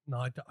know. No,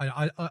 I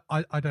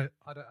don't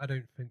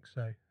think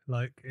so.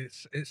 Like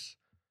it's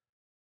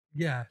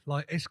yeah,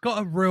 like it's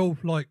got a real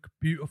like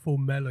beautiful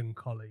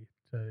melancholy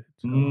to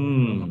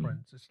Old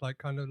Girlfriends. It's like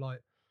kind of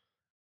like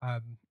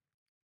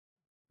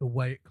the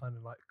way it kind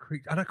of like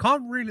creaks, and I'm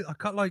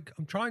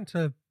trying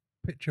to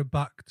picture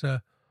back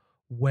to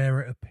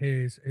where it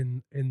appears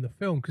in the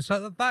film, because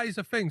that is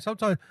a thing.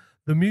 Sometimes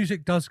the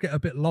music does get a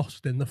bit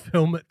lost in the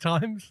film at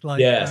times. Like,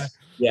 Yes,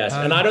 yes.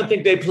 And I don't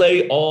think they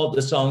play all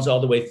the songs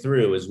all the way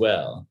through as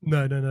well.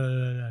 no.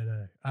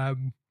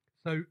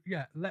 So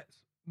yeah, let's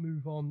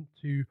move on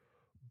to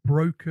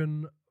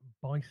Broken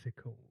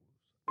Bicycles.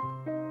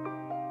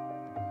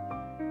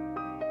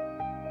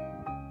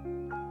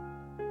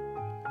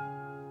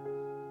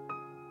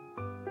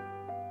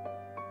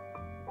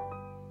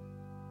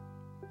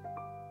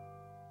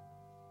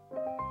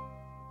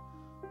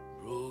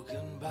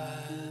 Broken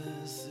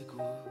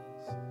bicycles,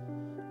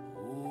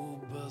 oh,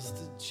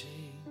 busted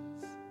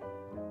chains.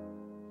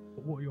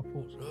 What are your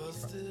thoughts on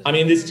this track? I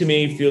mean, this to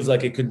me feels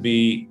like it could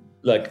be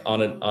like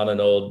on an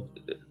old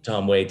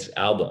Tom Waits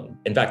album.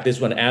 In fact,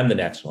 this one and the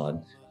next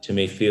one to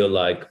me feel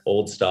like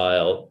old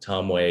style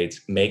Tom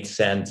Waits, makes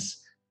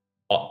sense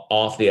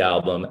off the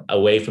album,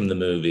 away from the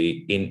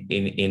movie,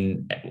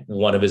 in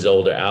one of his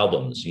older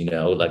albums. You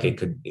know, like it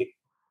could.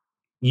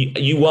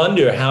 You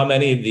wonder how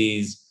many of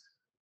these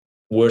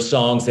were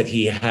songs that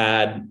he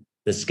had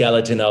the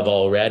skeleton of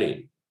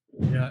already.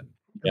 Yeah,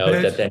 You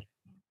know, that then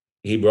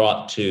he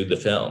brought to the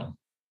film.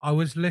 I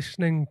was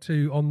listening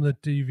to, on the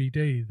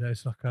DVD,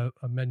 there's like a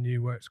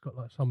menu where it's got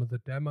like some of the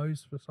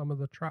demos for some of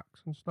the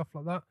tracks and stuff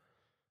like that.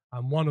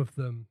 And one of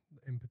them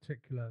in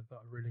particular that I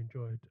really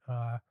enjoyed,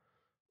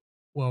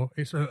 well,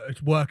 its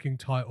working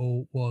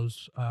title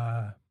was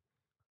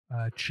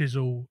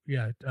Chisel,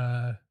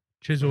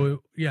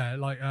 Chisel,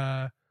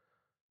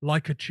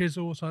 like a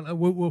chisel or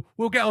something.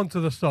 We'll get onto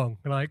the song,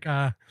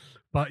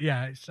 but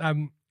yeah, it's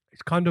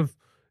kind of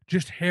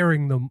just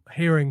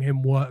hearing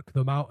him work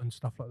them out and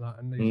stuff like that,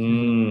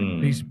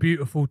 and these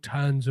beautiful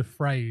turns of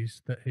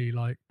phrase that he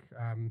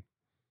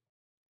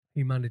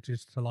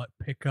manages to like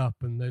pick up.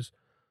 And there's,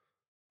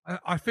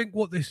 I think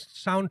what this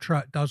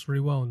soundtrack does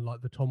really well, and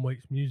like the Tom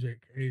Waits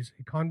music, is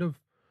he kind of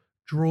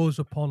draws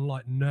upon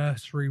like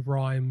nursery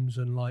rhymes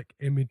and like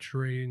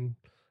imagery and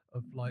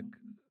of like,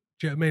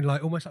 do you know what I mean?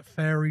 Like almost like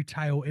fairy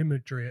tale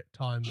imagery at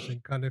times,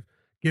 and kind of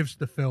gives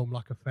the film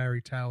like a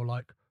fairy tale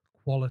like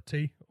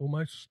quality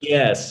almost.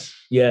 Yes.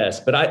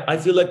 But I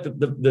feel like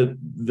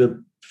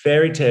the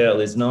fairy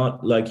tale is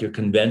not like your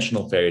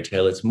conventional fairy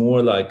tale. It's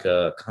more like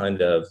a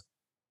kind of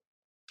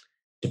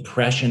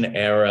Depression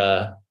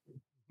era,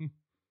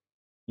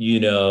 you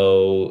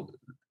know,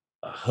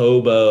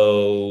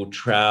 hobo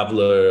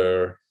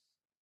traveler,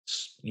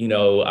 you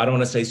know, I don't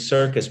want to say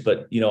circus,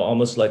 but, you know,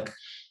 almost like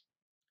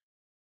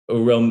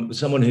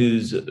someone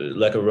who's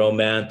like a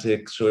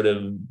romantic sort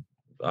of,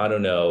 I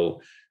don't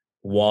know,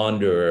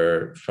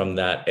 wanderer from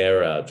that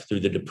era through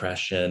the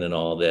Depression and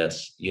all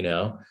this, you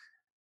know.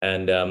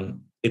 And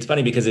it's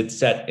funny because it's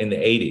set in the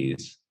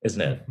 80s,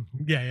 isn't it?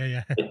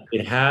 Yeah.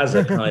 It has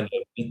a kind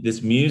of,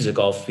 this music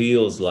all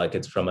feels like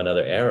it's from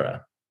another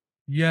era.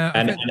 Yeah.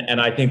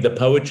 And I think the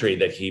poetry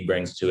that he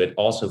brings to it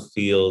also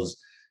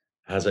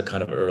has a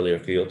kind of earlier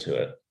feel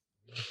to it.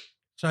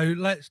 So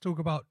let's talk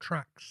about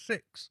track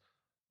 6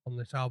 on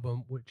this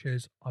album, which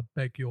is I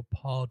Beg Your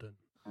Pardon.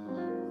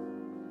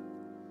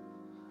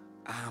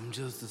 I'm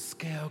just a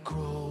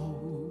scarecrow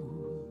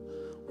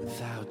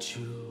without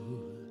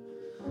you.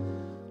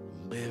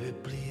 Baby,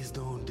 please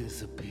don't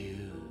disappear.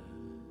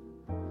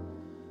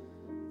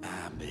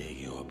 I beg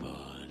your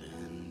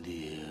pardon,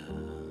 dear.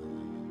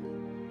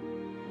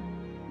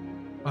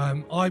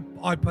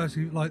 I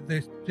personally like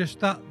this, just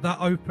that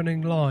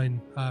opening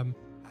line.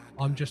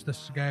 I'm just a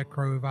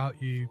scarecrow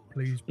without you.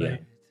 Please,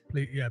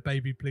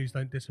 baby, please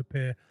don't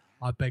disappear.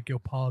 I beg your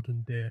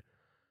pardon, dear.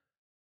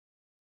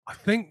 I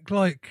think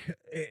like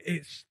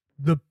it's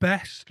the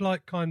best,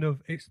 like kind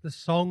of, it's the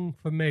song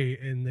for me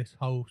in this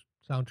whole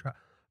soundtrack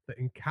that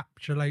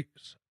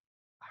encapsulates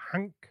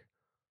Hank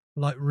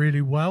like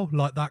really well.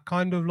 Like that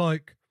kind of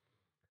like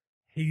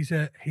he's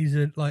an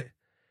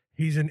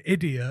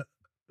idiot,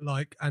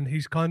 like, and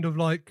he's kind of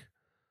like,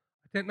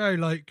 I don't know,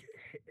 like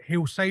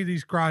he'll say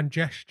these grand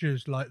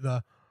gestures like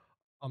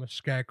I'm a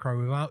scarecrow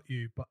without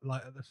you, but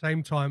like at the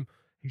same time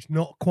he's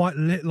not quite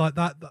lit like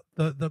that.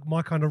 The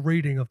my kind of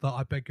reading of that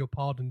I beg your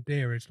pardon,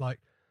 dear, is like,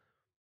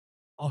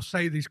 I'll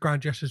say these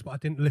grand gestures, but I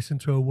didn't listen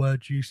to a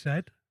word you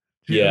said.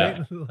 Do you know what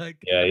I mean? Like,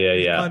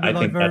 yeah. I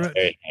think that's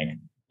very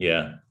Hank.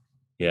 Yeah.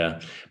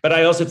 But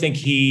I also think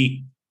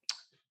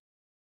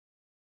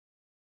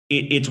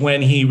it's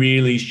when he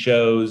really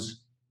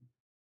shows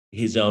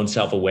his own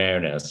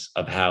self-awareness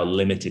of how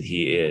limited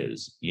he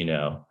is, you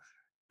know,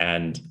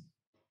 and,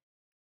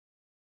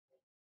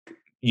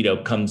 you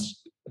know, comes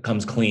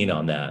clean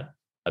on that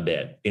a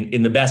bit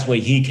in the best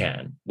way he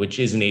can, which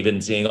isn't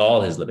even seeing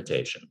all his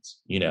limitations,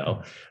 you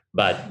know,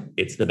 but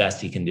it's the best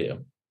he can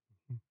do.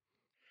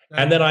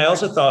 And then I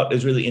also thought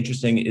is really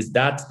interesting is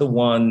that's the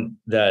one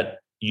that,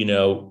 you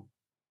know,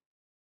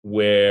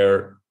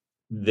 where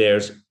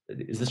is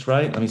this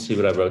right? Let me see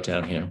what I wrote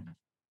down here.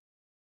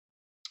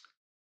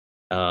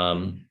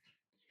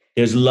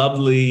 There's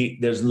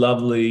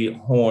lovely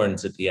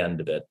horns at the end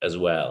of it as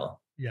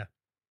well. Yeah.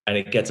 And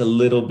it gets a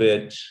little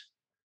bit,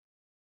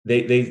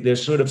 they're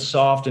sort of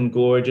soft and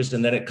gorgeous,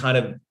 and then it kind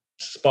of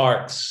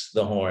sparks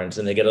the horns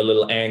and they get a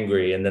little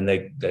angry and then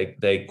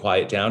they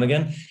quiet down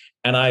again.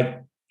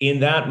 And in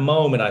that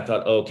moment, I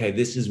thought, okay,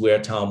 this is where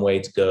Tom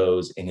Waits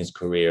goes in his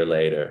career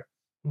later,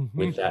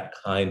 with that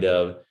kind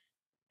of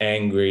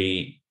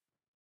angry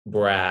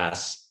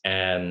brass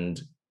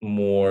and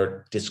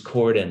more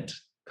discordant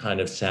kind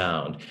of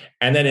sound.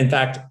 And then, in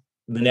fact,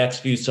 the next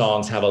few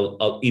songs have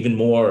even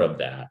more of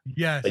that.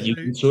 Yes. But you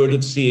can sort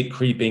of see it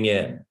creeping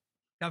in.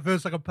 That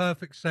feels like a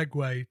perfect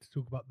segue to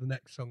talk about the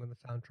next song on the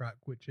soundtrack,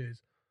 which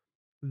is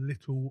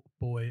Little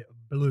Boy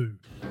Blue.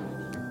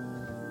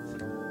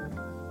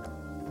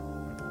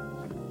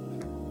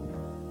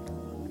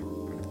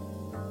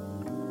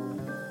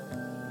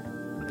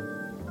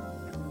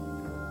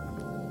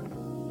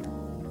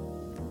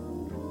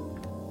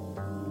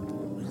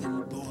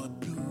 Little boy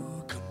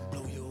blue, come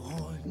blow your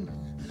horn.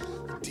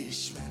 The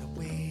dish ran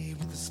away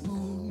with the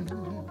spoon.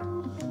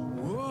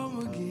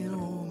 Home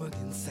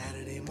again,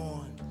 Saturday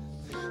morn.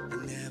 He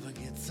never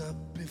gets up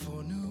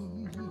before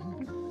noon.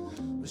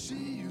 She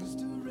used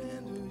to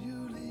render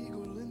you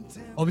legal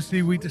intent.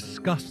 Obviously, we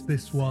discussed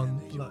this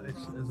one. Like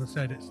as I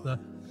said, it's the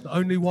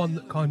only one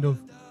that kind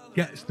of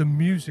gets the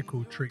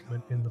musical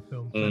treatment in the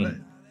film. So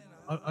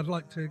I'd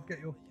like to get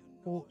your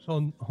thoughts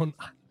on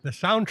the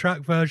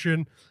soundtrack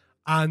version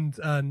and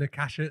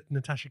Natasha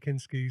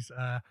Kinski's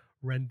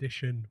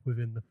rendition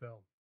within the film.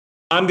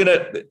 I'm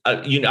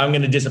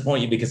gonna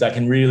disappoint you because I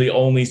can really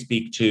only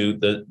speak to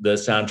the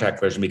soundtrack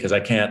version because I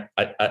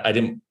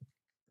didn't,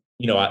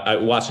 I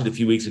watched it a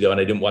few weeks ago and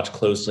I didn't watch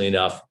closely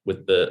enough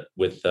with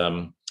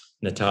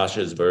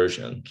Natasha's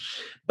version.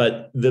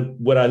 But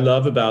what I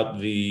love about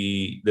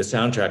the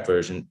soundtrack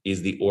version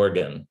is the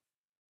organ.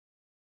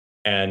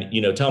 And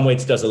Tom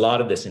Waits does a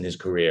lot of this in his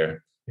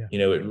career. Yeah.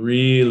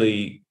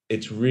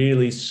 It's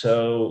really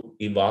so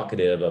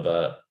evocative of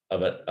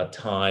a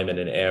time and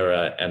an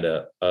era and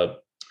a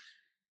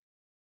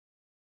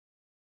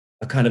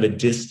kind of a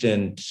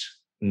distant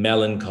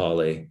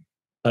melancholy,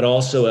 but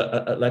also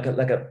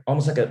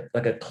almost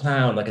like a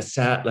clown, like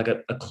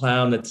a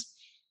clown that's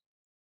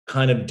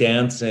kind of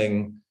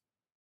dancing,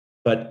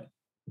 but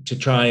to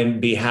try and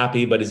be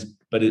happy, but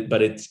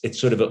it's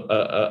sort of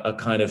a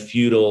kind of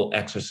futile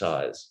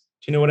exercise.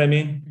 Do you know what I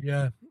mean?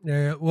 Yeah.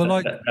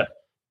 Well, that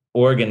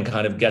organ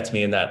kind of gets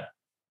me in that.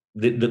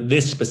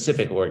 This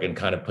specific organ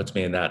kind of puts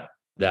me in that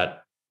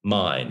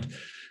mind.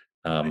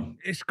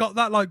 It's got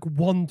that like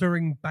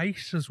wandering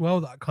bass as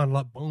well, that kind of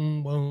like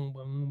boom, boom,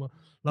 boom,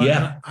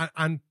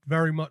 and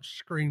very much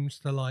screams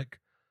to like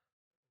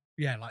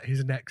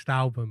his next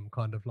album,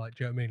 kind of like,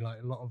 do you know what I mean?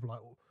 Like a lot of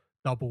like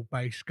double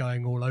bass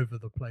going all over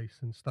the place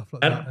and stuff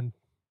like that,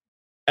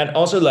 and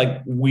also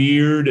like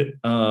weird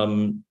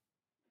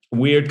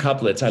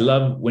couplets. I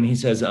love when he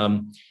says,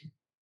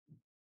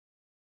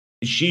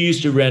 "She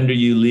used to render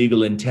you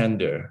legal and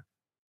tender."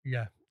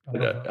 Yeah,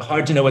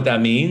 hard to know what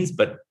that means,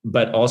 but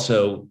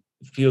also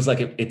feels like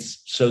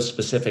it's so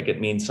specific. It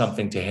means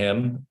something to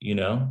him,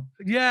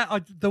 Yeah,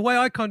 the way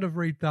I kind of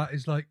read that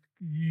is like,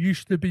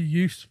 used to be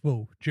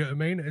useful. Do you know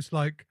what I mean? It's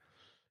like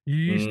you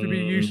used to be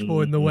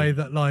useful in the way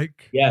that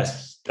like.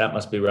 Yes, that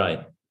must be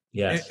right.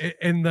 Yes,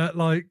 in that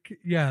like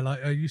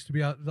like I used to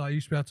be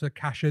able to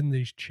cash in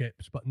these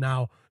chips, but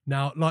now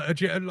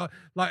like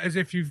as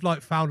if you've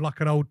like found like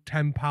an old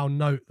 £10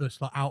 note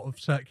that's like out of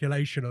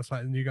circulation or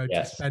something, and you go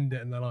to spend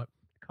it, and they're like,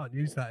 can't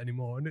use that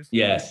anymore. And it's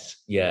yes,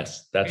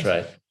 that's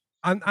right.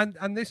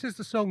 And this is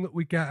the song that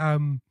we get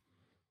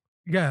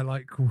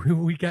like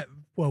we get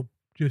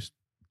just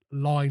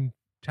line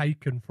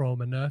taken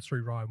from a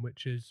nursery rhyme,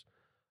 which is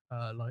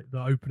like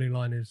the opening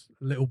line is,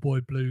 "Little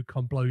boy blue,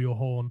 come blow your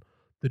horn,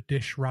 the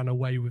dish ran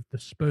away with the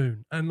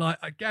spoon." And like,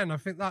 again, I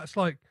think that's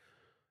like,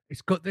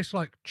 it's got this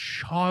like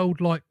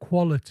childlike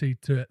quality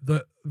to it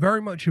that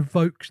very much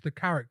evokes the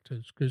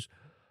characters, because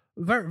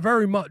very,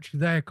 very much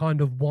their kind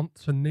of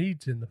wants and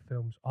needs in the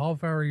films are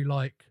very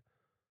like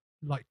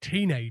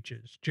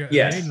teenagers. Do you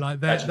know what I mean? Like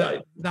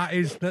that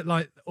is that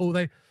like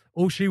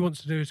all she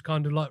wants to do is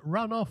kind of like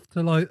run off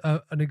to like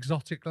an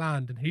exotic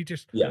land, and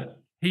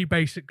he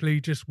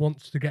basically just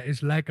wants to get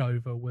his leg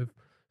over with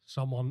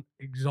someone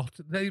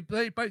exotic.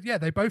 They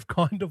both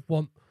kind of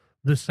want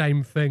the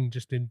same thing,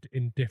 just in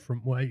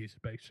different ways,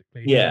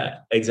 basically. Yeah,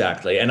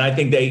 exactly. And I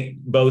think they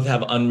both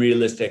have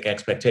unrealistic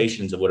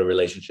expectations of what a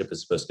relationship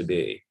is supposed to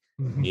be.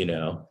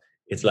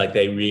 It's like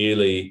they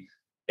really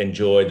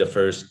enjoy the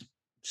first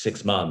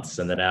 6 months,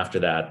 and then after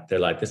that they're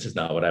like, this is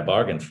not what I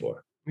bargained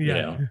for.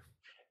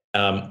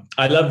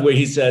 I love where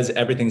he says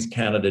everything's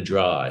Canada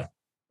dry.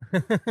 I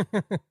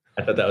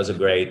thought that was a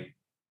great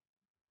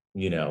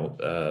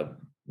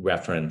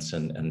reference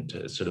and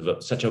sort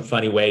of such a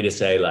funny way to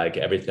say like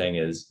everything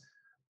is,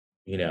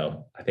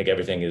 I think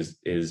everything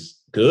is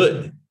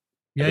good.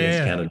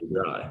 Everything's Canada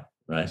dry,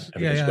 right?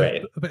 Everything's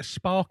great. A bit of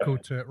sparkle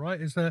to it,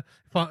 right? Is there,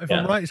 if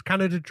I'm right, is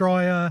Canada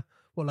dry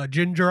like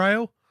ginger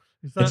ale?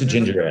 It's a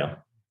ginger ale.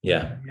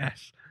 Yeah.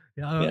 Yes.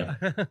 Yeah.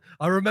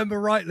 I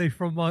remember rightly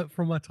from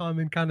my time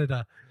in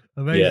Canada.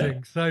 Amazing. Yeah.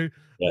 So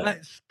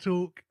let's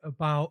talk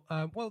about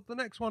the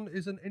next one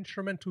is an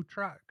instrumental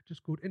track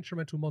just called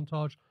Instrumental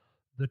Montage,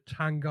 the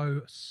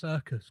Tango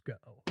Circus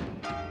Girl.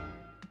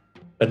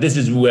 But this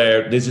is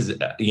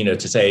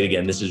to say it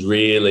again, this is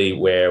really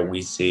where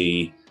we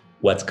see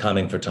what's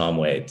coming for Tom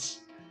Waits,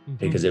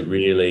 because it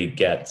really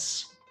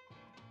gets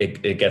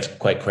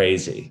quite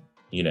crazy,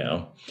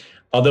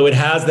 although it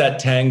has that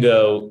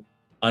tango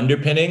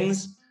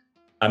underpinnings.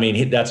 I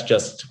mean, that's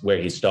just where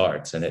he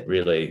starts, and it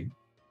really,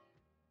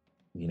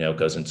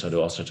 goes into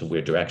all sorts of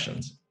weird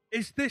directions.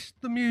 Is this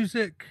the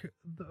music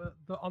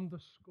that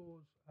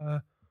underscores?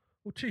 Well,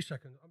 2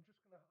 seconds. I'm just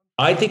gonna.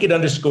 I think it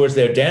underscores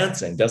their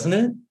dancing, doesn't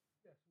it?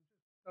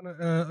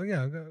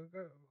 Yeah. I've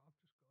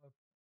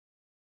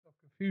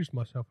confused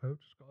myself. I've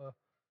just got to.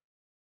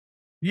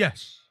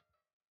 Yes.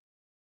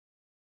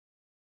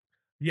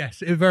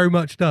 Yes, it very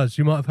much does.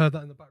 You might have heard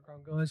that in the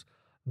background, guys.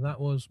 That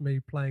was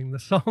me playing the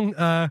song.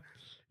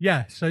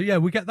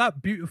 We get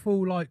that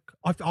beautiful, like,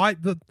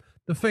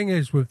 the thing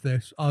is with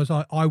this, I was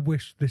like, I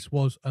wish this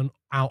was an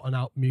out and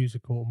out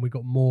musical, and we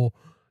got more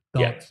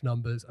dance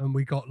numbers, and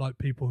we got like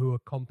people who are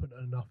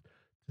competent enough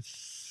to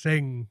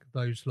sing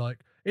those, like,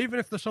 even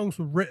if the songs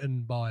were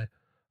written by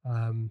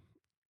Tom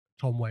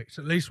Waits,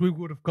 at least we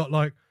would have got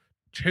like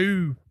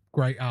 2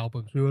 great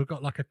albums. We would have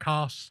got like a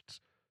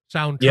cast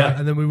soundtrack,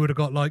 and then we would have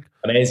got like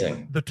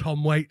amazing the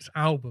Tom Waits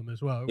album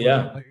as well.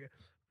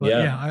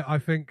 I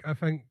think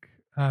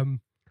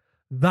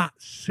that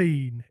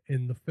scene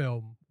in the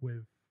film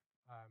with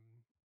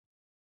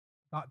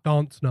that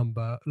dance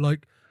number,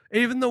 like,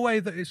 even the way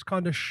that it's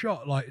kind of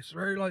shot, like, it's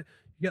very, like,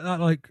 you get that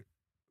like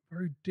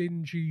very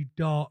dingy,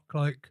 dark,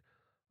 like,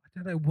 I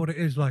don't know what it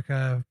is, like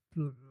a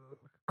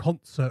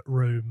concert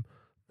room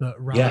that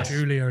Raul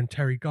Julia and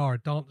Terry Garr are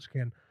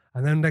dancing in,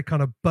 and then they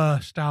kind of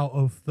burst out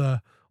of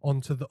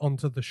onto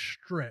the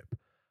strip,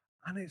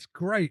 and it's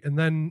great. And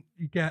then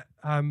you get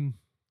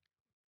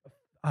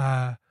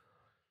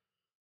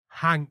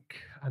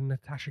Hank and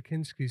Natasha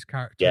Kinski's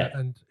character,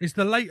 and it's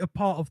the later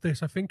part of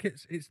this. I think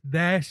it's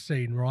their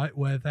scene, right,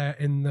 where they're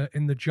in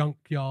the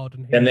junkyard,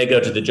 and then they go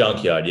to the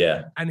junkyard,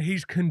 and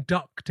he's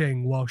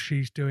conducting while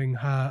she's doing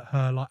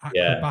her like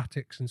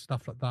acrobatics and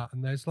stuff like that.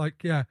 And there's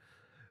like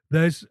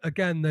there's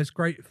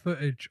great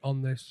footage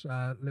on this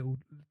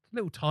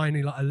little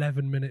tiny, like,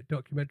 11-minute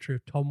documentary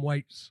of Tom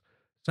Waits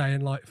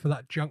saying, like, for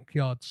that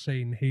junkyard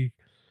scene,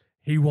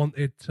 he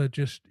wanted to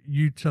just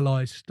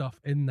utilize stuff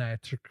in there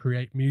to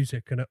create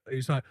music, and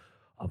he's like,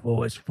 I've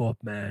always thought,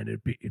 man,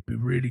 it'd be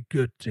really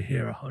good to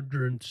hear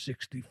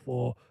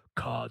 164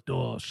 car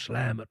doors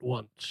slam at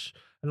once,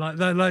 and like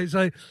that, like,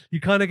 so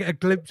you kind of get a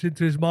glimpse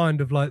into his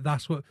mind of, like,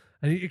 that's what,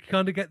 and you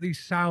kind of get these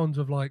sounds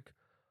of, like,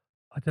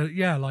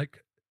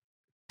 like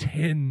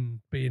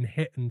tin being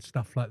hit and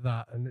stuff like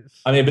that. And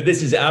it's, I mean, but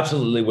this is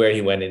absolutely where he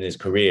went in his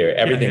career.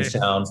 Everything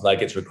sounds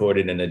like it's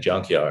recorded in a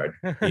junkyard,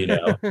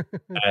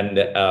 and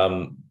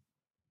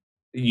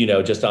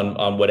just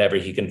on whatever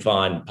he can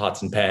find,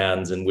 pots and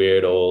pans and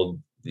weird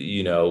old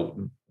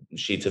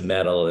sheets of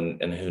metal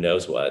and who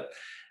knows what,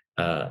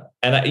 and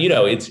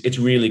it's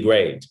really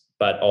great,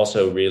 but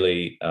also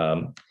really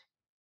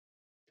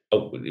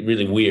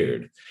really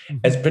weird.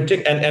 As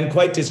and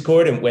quite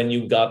discordant when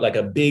you've got like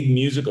a big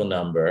musical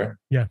number,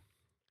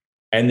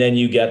 and then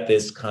you get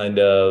this kind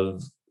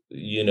of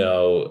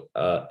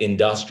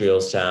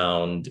industrial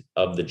sound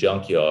of the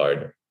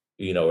junkyard,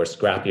 or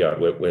scrapyard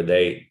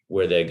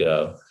where they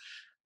go.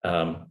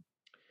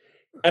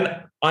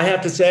 And I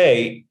have to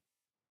say,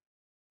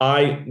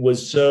 I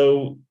was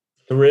so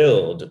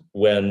thrilled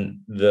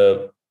when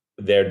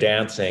their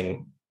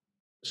dancing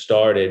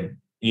started,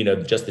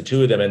 just the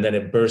 2 of them, and then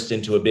it burst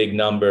into a big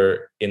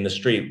number in the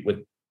street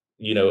with,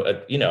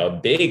 a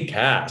big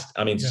cast.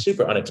 I mean,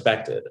 super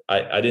unexpected.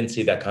 I didn't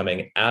see that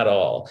coming at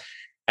all.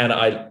 And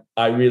it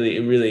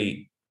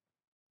really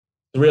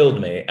thrilled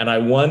me. And I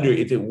wonder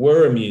if it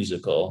were a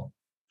musical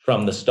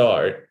from the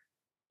start,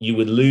 you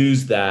would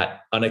lose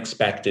that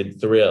unexpected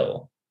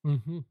thrill,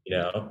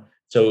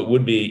 So you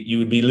would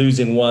be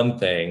losing one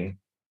thing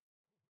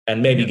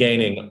and maybe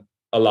gaining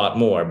a lot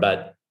more,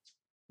 but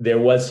there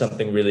was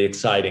something really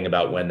exciting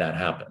about when that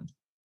happened.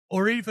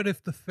 Or even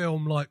if the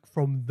film, like,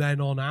 from then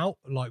on out,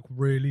 like,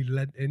 really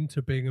led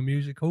into being a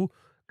musical.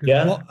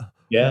 What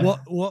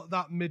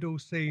that middle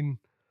scene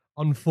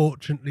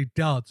unfortunately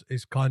does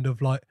is kind of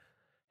like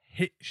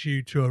hits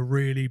you to a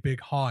really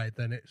big high.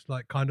 Then it's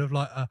like kind of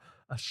like a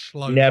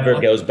slow. Never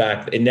goes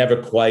back. It never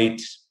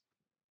quite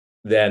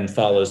then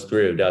follows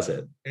through, does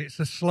it? It's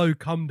a slow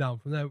come down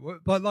from there.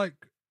 But like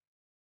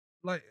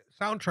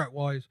soundtrack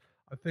wise,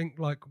 I think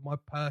like my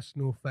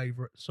personal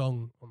favorite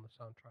song on the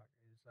soundtrack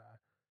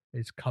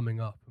is Coming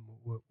Up, and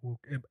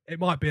it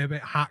might be a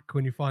bit hack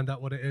when you find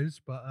out what it is,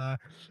 but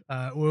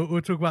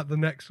we'll talk about the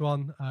next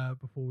one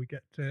before we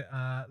get to it.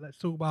 Let's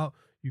talk about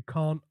You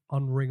Can't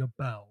Unring a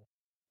Bell.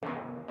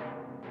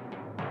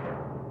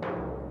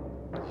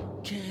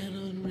 Can't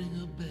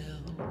unring a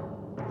bell,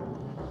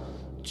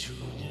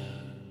 Junior.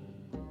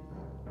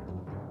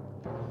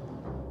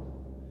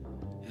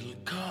 It'll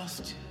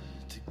cost you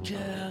to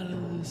get out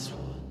of this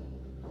one,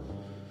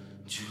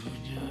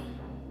 Junior.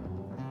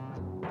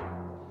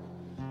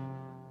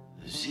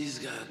 She's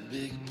got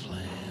big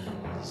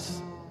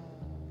plans.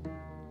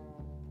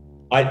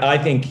 I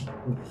think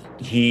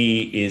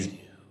he is.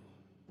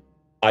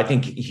 I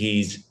think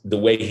he's the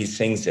way he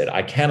sings it.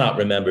 I cannot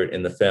remember it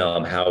in the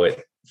film how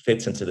it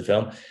fits into the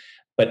film,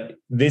 but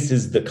this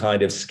is the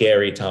kind of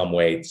scary Tom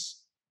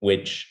Waits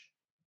which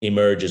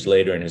emerges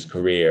later in his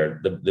career.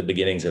 The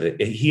beginnings of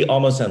it. He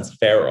almost sounds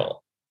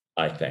feral.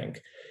 I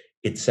think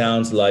it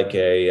sounds like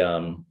a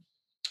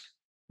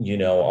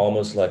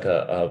almost like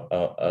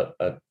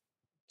a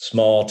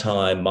small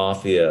time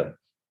mafia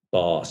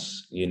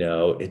boss.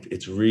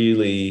 It's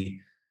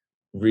really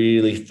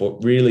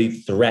really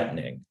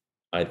threatening.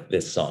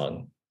 This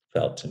song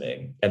felt to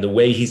me, and the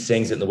way he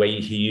sings it, and the way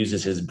he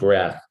uses his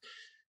breath,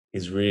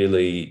 is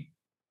really,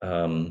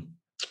 yeah.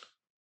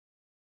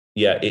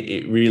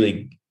 It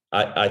really,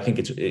 I think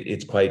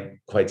it's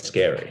quite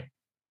scary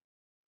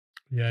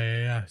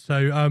Yeah. So,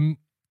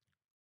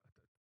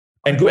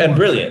 and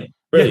brilliant,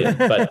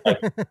 but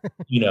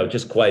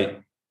just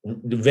quite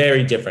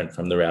very different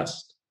from the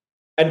rest.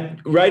 And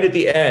right at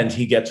the end,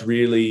 he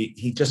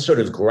just sort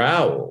of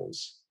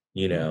growls,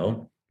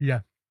 yeah.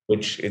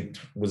 which it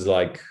was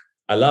like,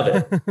 I love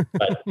it.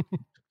 But,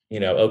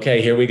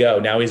 okay, here we go.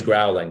 Now he's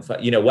growling.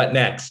 What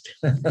next?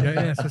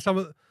 Yeah. So some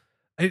of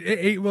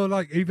it will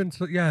like even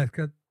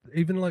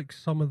even like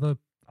some of the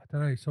I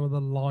don't know some of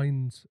the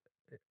lines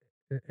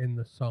in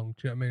the song.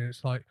 Do you know what I mean?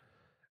 It's like,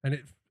 and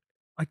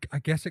I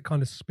guess it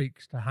kind of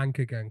speaks to Hank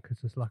again because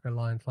there's like a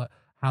line like,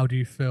 "How do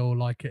you feel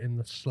like it in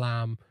the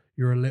slam?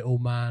 You're a little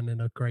man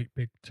in a great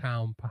big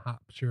town.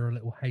 Perhaps you're a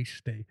little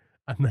hasty."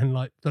 And then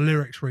like the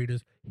lyrics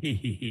readers,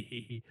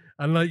 he,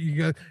 and like you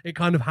go, it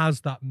kind of has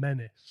that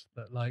menace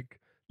that like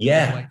Tom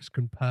Yeah. Waits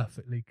can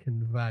perfectly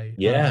convey.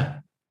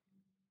 Yeah.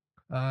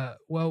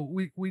 Well,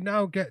 we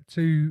now get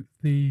to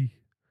I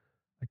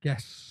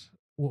guess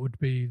what would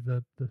be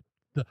the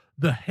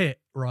hit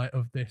right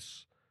of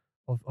this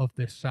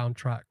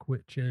soundtrack,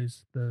 which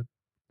is the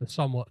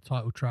somewhat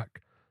title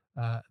track.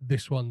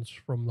 This one's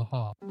from the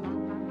heart.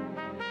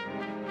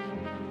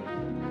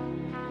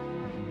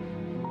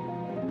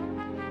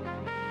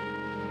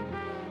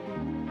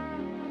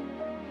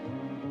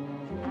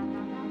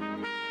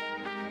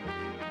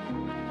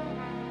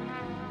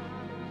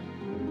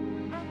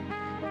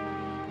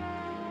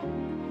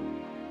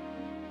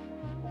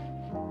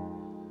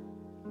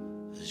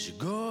 As you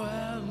go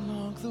out and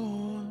honk the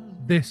horn,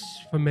 This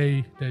for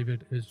me,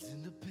 David, is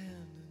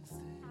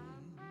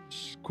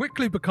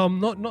quickly become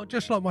not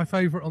just like my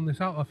favorite on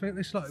this album. I think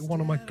this is like one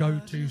of my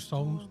go-to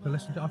songs to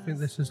listen to. I think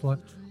this is like,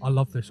 I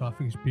love this. I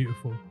think it's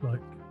beautiful.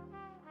 Like,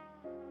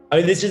 I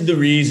mean, this is the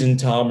reason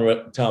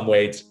Tom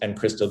Waits and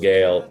Crystal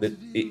Gale,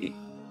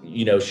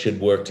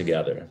 should work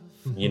together.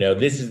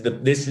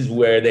 This is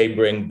where they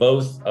bring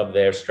both of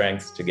their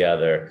strengths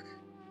together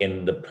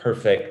in the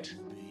perfect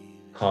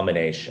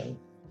combination.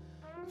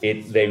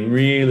 They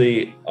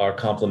really are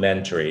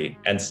complementary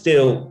and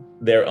still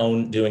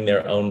doing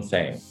their own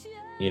thing.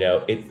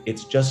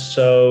 It's just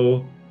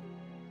so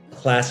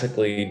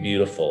classically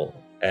beautiful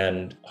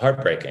and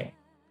heartbreaking.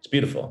 It's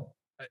beautiful.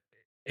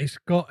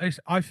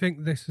 I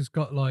think this has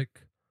got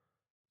like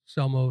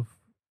some of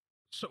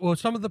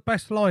the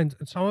best lines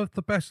and some of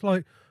the best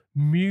like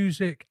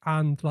music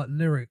and like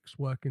lyrics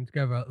working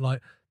together.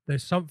 Like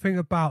there's something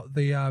about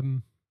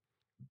the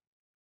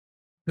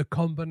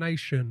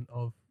combination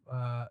of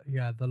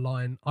the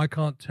line, "I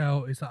can't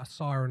tell, is that a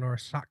siren or a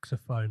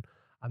saxophone?"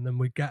 And then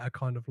we get a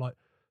kind of like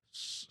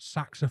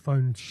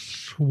saxophone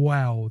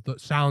swell that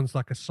sounds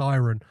like a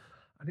siren,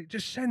 and it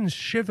just sends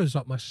shivers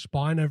up my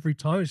spine every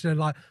time. It's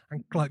like,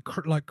 and like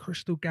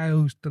Crystal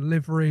Gale's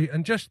delivery,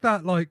 and just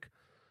that like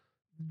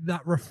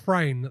that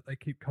refrain that they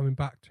keep coming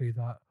back to,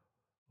 that,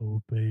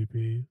 "Oh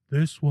baby,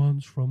 this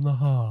one's from the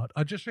heart."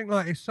 I just think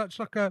like it's such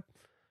like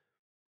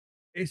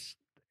it's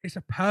it's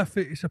a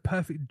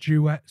perfect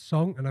duet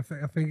song, and I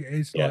think it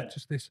is like Yeah.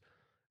 just this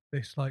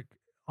like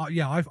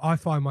I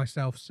find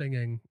myself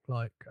singing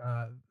like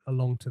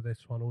along to this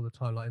one all the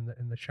time, like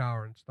in the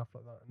shower and stuff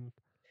like that. And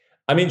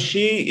I mean,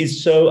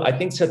 I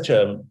think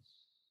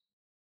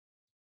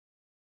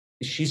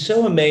she's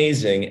so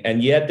amazing,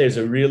 and yet there's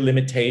a real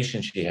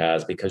limitation she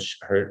has because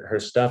her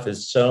stuff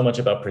is so much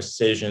about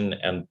precision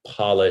and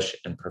polish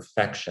and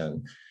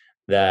perfection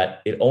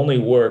that it only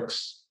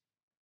works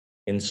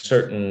in a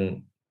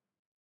certain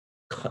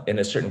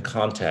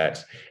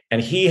context.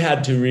 And he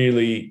had to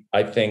really,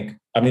 I think,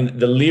 I mean,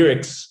 the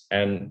lyrics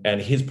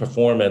and his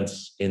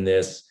performance in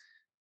this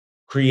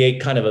create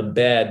kind of a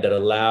bed that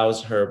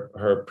allows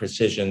her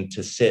precision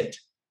to sit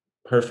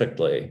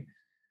perfectly.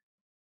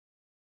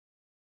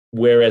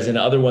 Whereas in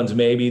other ones,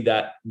 maybe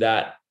that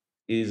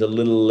is a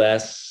little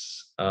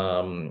less,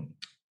 they're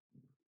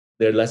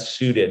less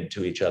suited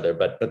to each other.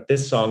 But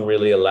this song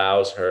really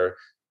allows her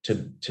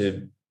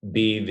to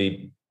be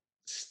the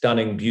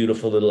stunning,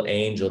 beautiful little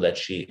angel that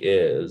she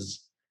is,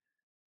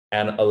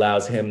 and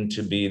allows him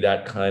to be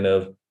that kind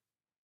of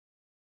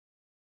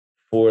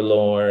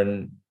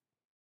forlorn,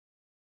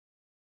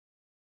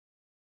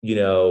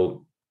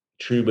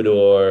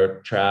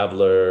 troubadour,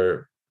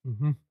 traveler,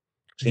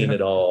 seen yeah,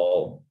 it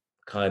all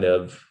kind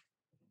of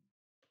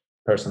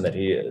person that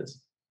he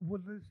is.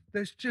 Well,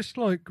 there's just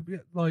like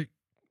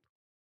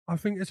I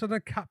think it's an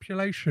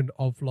encapsulation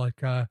of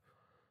like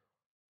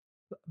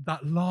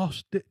that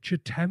last ditch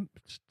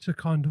attempt to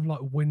kind of like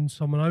win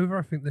someone over.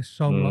 I think this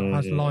song like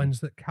has Mm, lines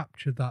that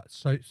capture that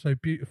so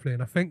beautifully,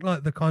 and I think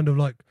like the kind of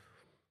like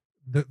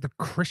the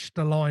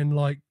crystalline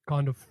like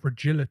kind of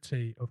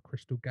fragility of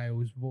Crystal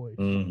Gale's voice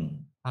mm.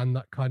 and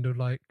that kind of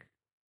like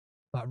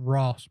that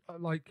rasp,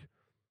 like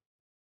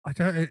I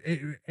don't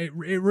it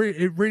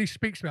really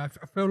speaks to me. I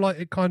feel like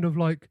it kind of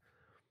like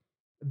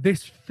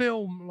this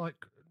film like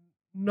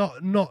not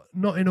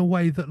in a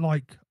way that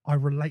like I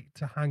relate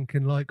to Hank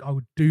and like I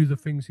would do the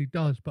things he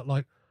does, but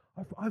like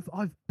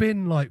I've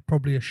been like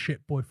probably a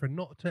shit boyfriend,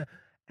 not to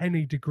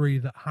any degree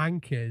that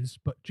Hank is,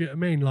 but do you know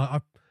what I mean?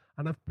 Like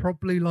I've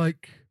probably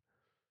like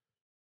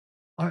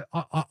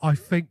I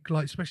think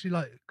like especially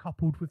like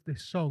coupled with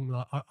this song,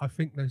 like I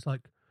think there's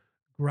like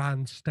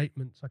grand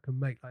statements I can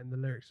make like in the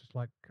lyrics. It's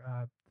like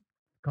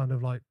kind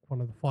of like one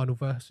of the final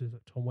verses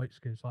that Tom Waits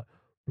gives, like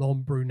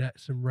blonde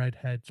brunettes and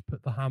redheads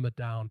put the hammer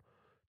down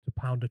to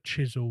pound a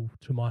chisel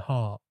to my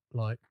heart,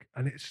 like,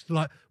 and it's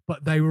like,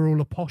 but they were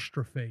all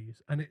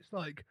apostrophes, and it's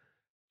like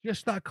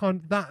just that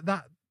kind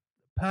that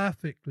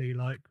perfectly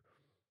like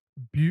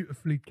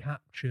beautifully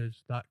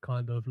captures that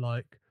kind of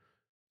like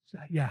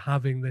yeah,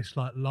 having this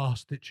like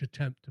last ditch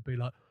attempt to be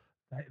like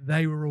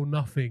they were all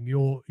nothing,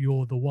 you're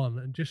the one,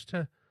 and just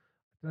to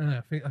I don't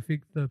know, I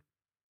think the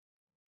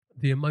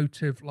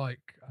emotive like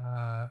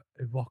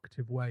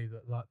evocative way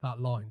that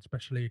line,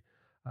 especially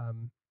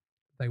um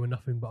they were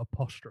nothing but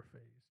apostrophes,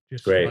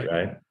 It's just great, like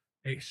right?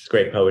 It's it's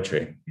great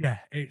poetry. yeah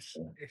Yeah. it's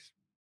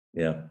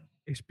Yeah.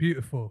 it's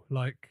beautiful,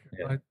 like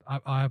Yeah.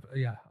 I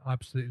yeah, I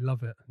absolutely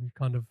love it. And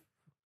kind of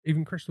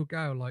even Crystal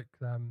Gale, like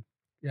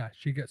yeah,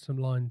 she gets some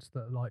lines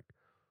that like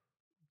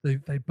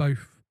they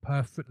both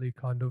perfectly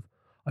kind of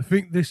I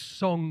think this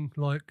song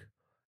like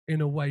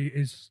in a way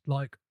is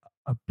like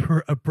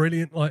a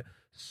brilliant like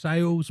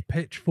sales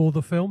pitch for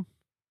the film.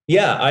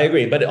 Yeah, I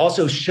agree. But it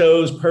also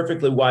shows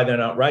perfectly why they're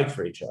not right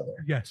for each other.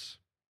 Yes.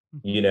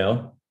 You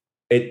know,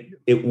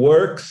 it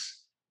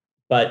works,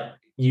 but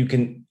you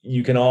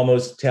can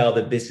almost tell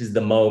that this is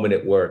the moment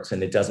it works,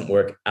 and it doesn't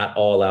work at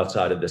all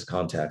outside of this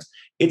context.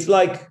 It's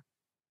like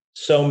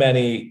so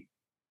many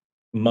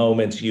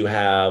moments you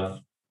have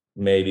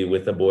maybe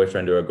with a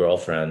boyfriend or a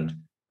girlfriend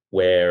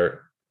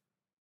where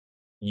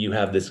you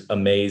have this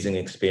amazing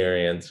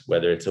experience,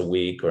 whether it's a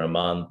week or a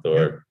month Yeah.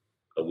 or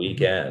a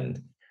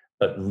weekend,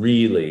 but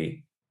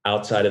really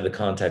outside of the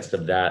context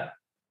of that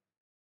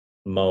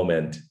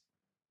moment,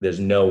 there's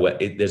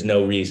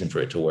no reason for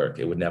it to work.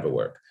 It would never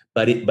work.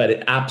 But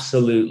it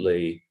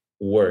absolutely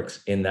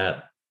works in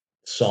that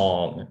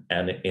song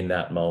and in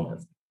that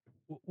moment.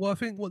 Well, I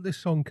think what this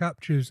song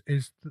captures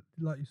is,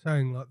 like you're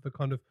saying, like the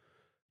kind of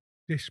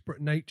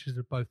disparate natures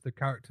of both the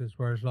characters.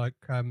 Whereas, like,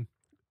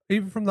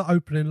 even from the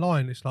opening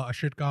line, it's like I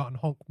should go out and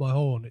honk my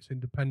horn. It's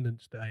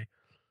Independence Day.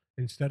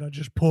 Instead, I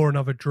just pour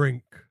another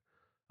drink.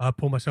 I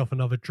pour myself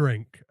another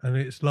drink, and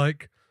it's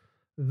like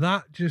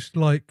that. Just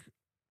like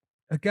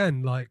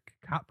again, like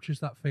captures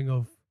that thing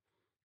of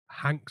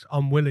Hank's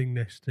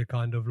unwillingness to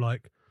kind of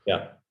like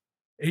Yeah.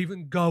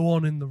 even go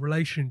on in the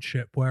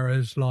relationship.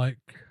 Whereas,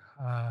 like,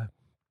 uh,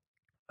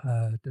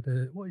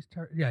 what is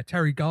Terry? Yeah,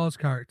 Terry Garr's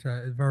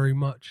character is very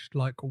much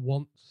like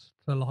wants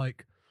to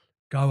like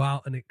go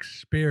out and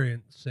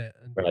experience it,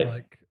 and Right.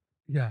 like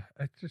yeah,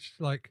 it's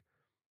just like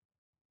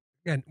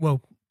again,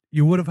 well,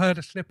 you would have heard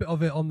a snippet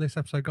of it on this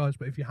episode, guys,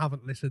 but if you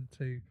haven't listened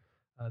to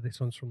this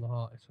one's from the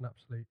heart, it's an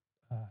absolute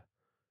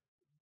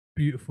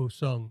beautiful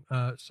song.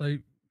 So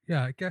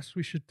yeah, I guess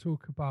we should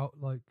talk about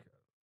like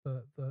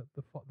the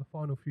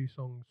final few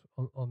songs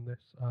on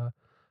this.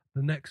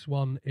 The next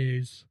one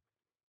is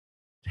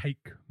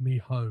 "Take Me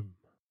Home."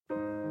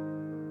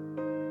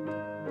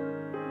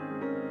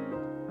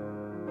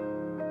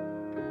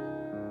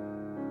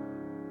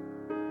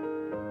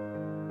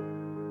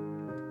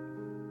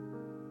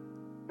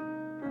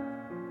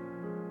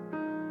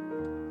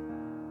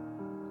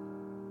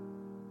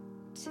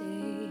 Take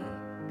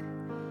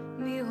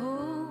me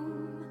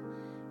home,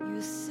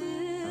 you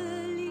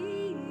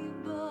silly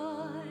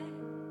boy.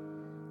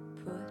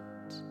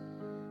 Put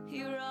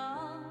your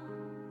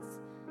arms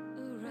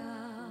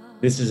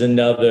around. This is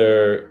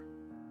another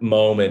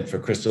moment for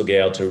Crystal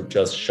Gale to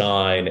just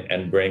shine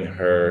and bring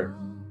her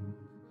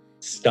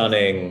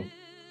stunning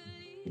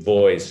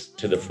voice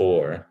to the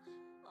fore.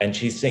 And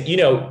she's saying,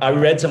 I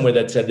read somewhere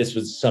that said this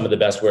was some of the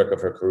best work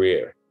of her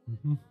career.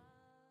 Mm-hmm.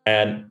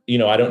 And,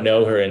 I don't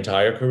know her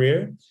entire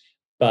career,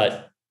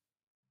 but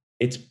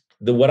it's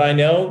what I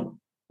know,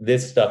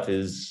 this stuff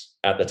is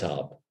at the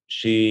top.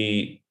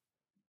 She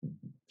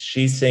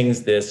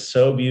sings this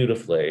so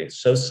beautifully,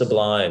 so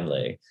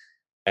sublimely.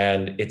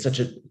 And it's such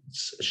a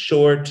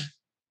short,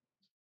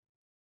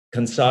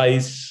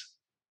 concise,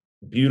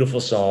 beautiful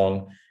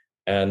song.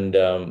 And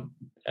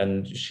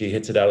she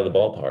hits it out of the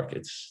ballpark.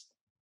 It's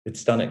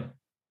stunning.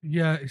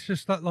 Yeah, it's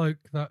just that like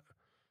that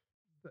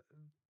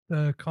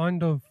the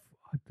kind of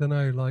I don't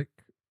know, like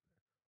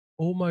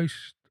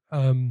almost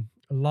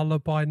a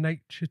lullaby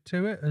nature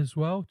to it as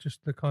well.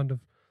 Just the kind of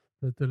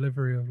the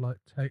delivery of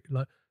take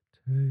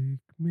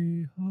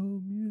me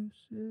home, you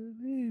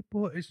silly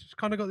boy. It's just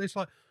kind of got this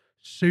like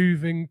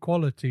soothing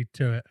quality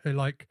to it.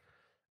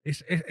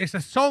 It's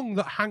a song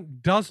that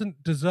Hank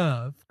doesn't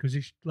deserve because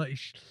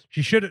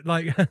she should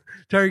like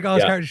Terry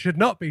Garr's character should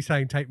not be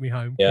saying "Take me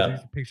home" because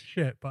he's a piece of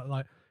shit. But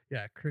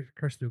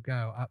Crystal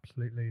Gale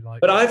absolutely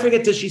like. But I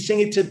forget, does she sing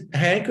it to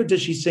Hank or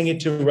does she sing it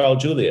to Raul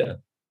Julia?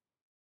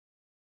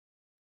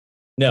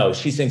 No,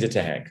 she sings it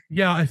to Hank.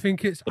 Yeah, I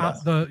think it's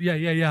at the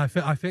yeah.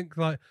 I think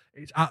like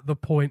it's at the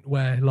point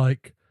where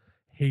like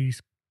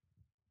he's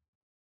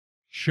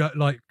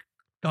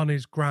done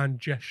his grand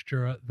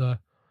gesture at the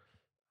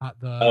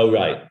Oh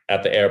right,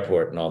 at the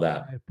airport and all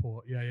that.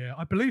 Airport, yeah.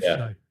 I believe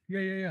so.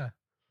 Yeah.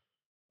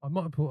 I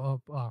might have put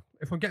up.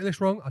 If I'm getting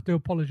this wrong, I do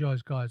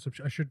apologize, guys.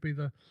 I should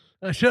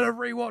have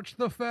rewatched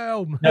the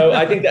film. No,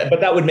 I think but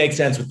that would make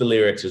sense with the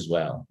lyrics as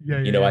well.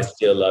 Yeah. I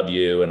still love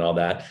you and all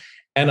that.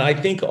 And I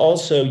think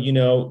also,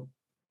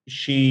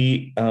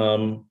 she,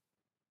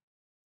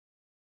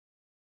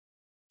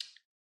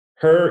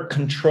 her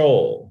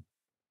control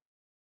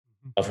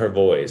of her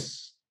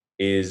voice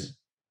is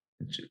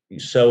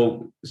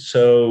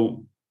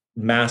so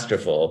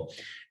masterful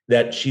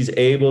that she's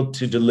able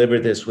to deliver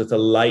this with a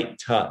light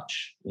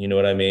touch. You know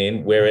what I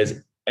mean?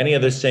 Whereas any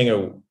other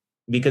singer,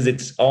 because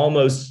it's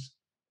almost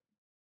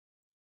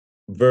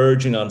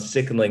verging on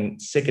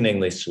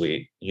sickeningly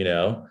sweet,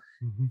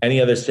 any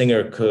other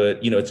singer could,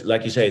 it's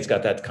like you say, it's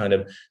got that kind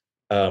of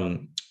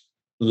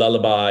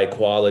lullaby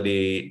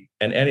quality,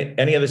 and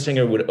any other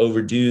singer would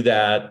overdo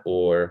that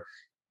or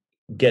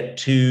get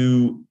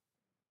too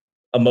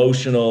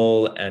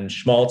emotional and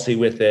schmaltzy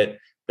with it,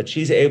 but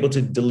she's able to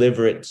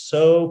deliver it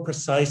so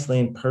precisely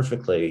and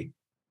perfectly.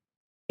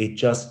 I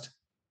just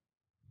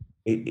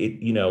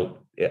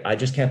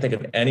can't think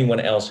of anyone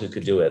else who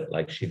could do it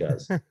like she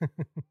does,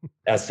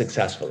 as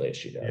successfully as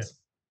she does. Yeah.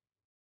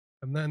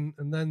 And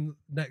then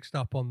next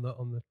up on the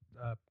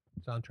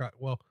soundtrack,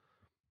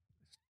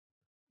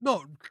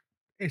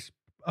 it's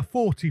a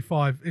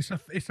 45.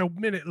 It's a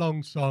minute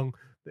long song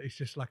that is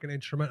just like an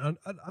instrument and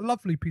a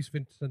lovely piece of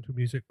incidental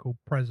music called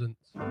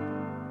Presence.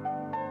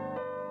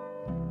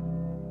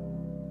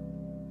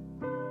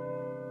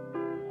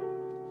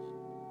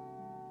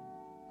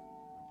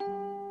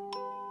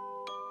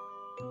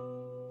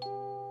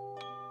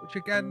 Which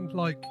again,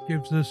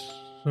 gives us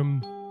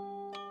some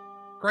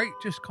great,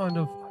 just kind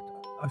of,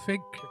 I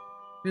think,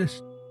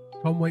 just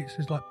Tom Waits'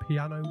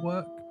 piano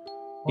work.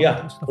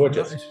 Yeah,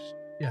 gorgeous.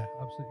 Yeah,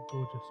 absolutely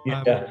gorgeous.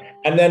 Yeah,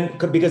 and then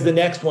because the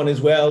next one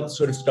as well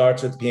sort of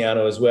starts with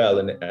piano as well,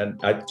 and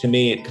to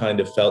me it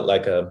kind of felt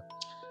like a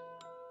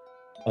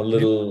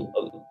little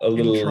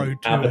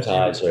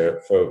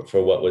appetizer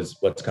for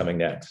what's coming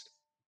next,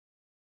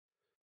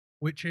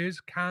 which is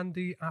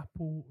Candy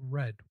Apple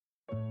Red.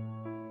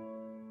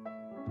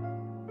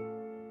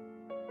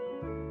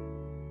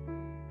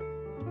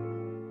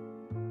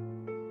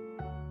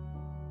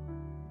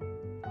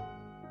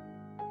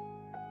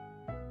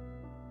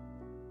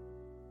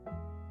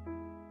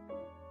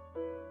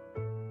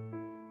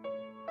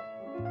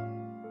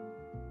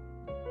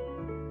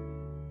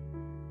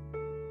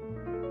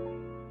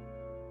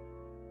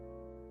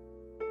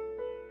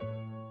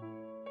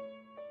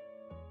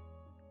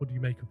 What do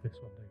you make of this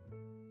one, David?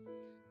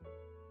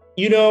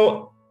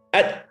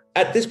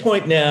 At this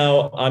point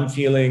now, I'm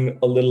feeling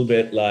a little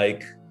bit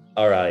like,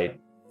 all right,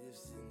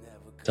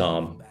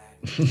 Tom,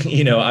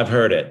 I've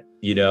heard it.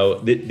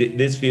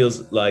 This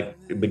feels like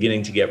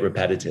beginning to get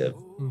repetitive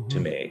to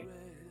me.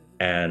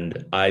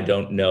 And I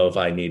don't know if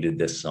I needed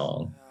this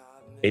song.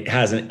 It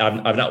hasn't,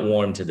 I've not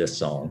warmed to this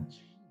song.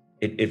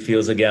 It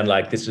feels again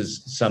like this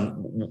is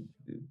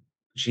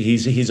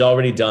he's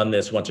already done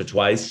this once or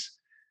twice.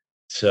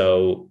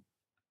 So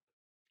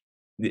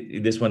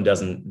this one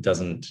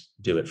doesn't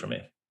do it for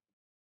me.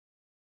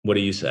 What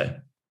do you say?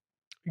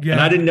 Yeah.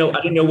 And I didn't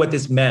know what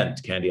this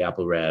meant, Candy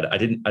Apple Red. I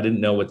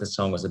didn't know what the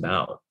song was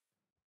about.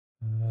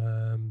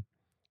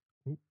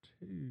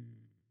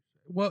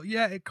 Well,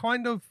 yeah, it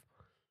kind of.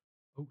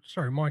 Oh,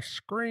 sorry, my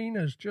screen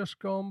has just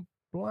gone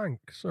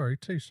blank. Sorry,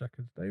 2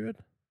 seconds, David.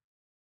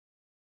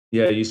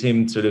 Yeah, you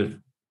seem sort of.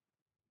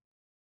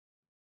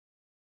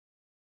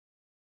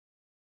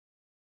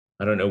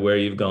 I don't know where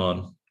you've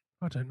gone.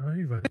 I don't know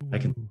either. I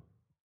can.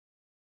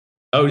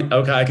 Oh,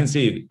 okay. I can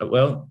see you.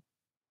 Well,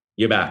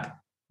 you're back.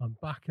 I'm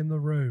back in the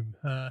room.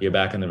 You're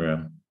back in the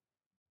room.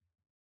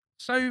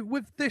 So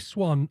with this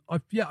one, I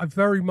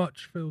very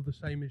much feel the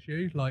same as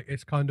you. Like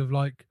it's kind of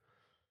like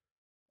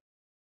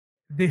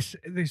this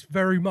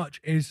very much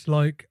is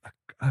like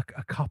a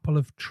couple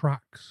of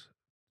tracks,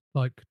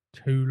 like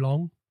too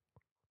long.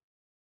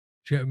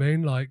 Do you know what I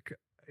mean? Like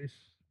it's.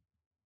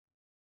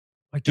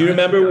 Do you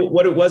remember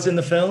what it was in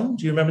the film?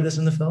 Do you remember this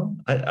in the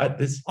film? I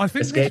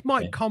think this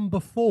might come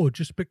before,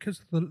 just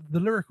because the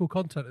lyrical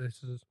content of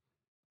this is,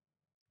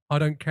 I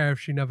don't care if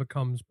she never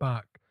comes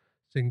back.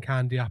 Sing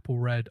Candy Apple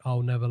Red,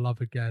 I'll never love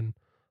again.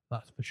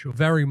 That's for sure.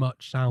 Very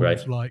much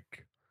sounds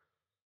like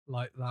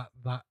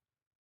that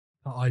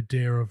that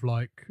idea of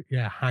like,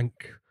 yeah,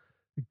 Hank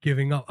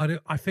giving up.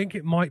 I think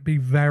it might be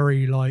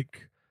very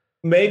like,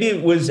 Maybe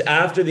it was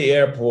after the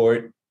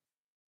airport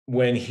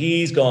when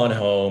he's gone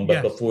home, but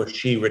yes, before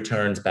she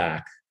returns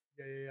back.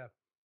 yeah.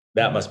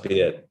 That must be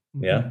it.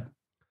 Mhm. Yeah.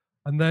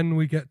 And then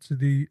we get to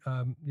the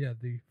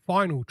the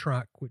final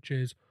track, which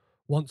is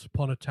 "Once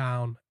Upon a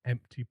Town,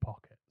 Empty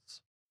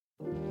Pockets."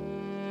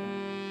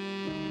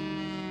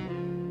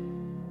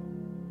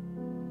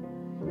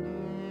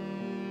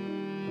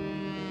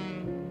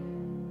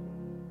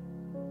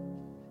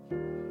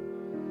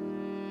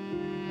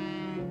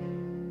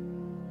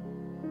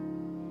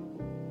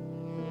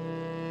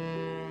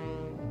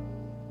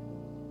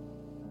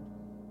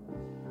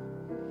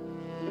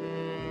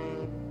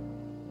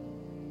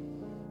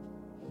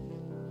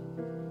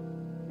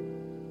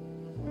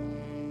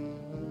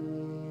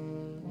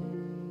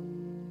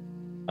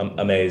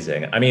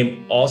 Amazing. I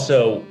mean,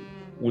 also,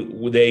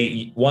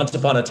 they Once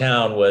Upon a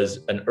Town was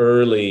an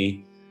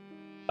early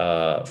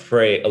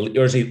phrase,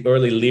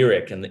 early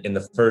lyric in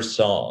the first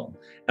song,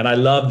 and I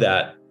love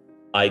that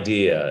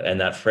idea and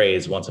that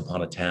phrase, "Once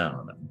upon a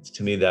town."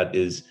 To me, that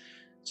is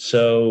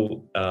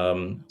so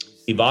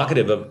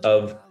evocative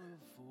of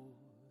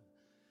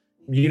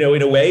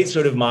in a way,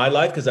 sort of my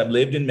life, because I've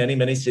lived in many,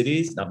 many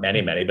cities, not many,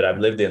 many, but I've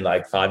lived in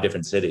like 5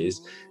 different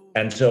cities.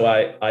 And so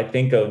I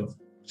think of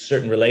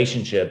certain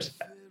relationships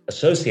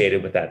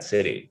associated with that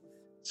city.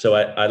 So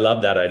I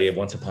love that idea of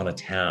once upon a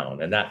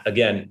town. And that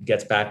again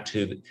gets back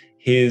to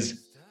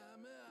his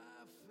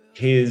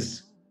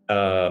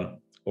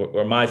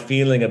or my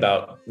feeling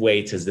about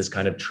Waits as this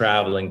kind of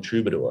traveling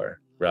troubadour,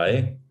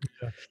 right?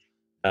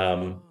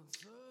 Yeah.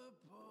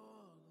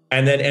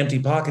 And then Empty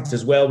Pockets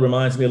as well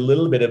reminds me a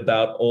little bit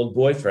about old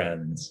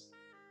boyfriends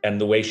and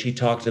the way she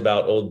talks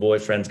about old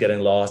boyfriends getting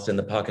lost in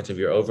the pockets of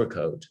your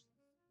overcoat.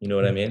 You know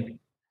what I mean?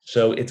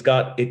 So it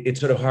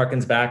sort of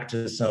harkens back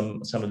to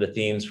some of the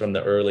themes from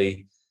the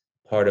early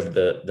part of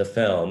the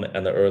film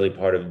and the early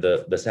part of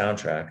the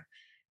soundtrack.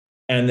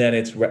 And then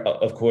it's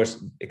of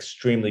course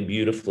extremely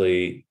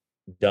beautifully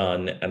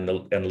done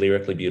and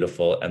lyrically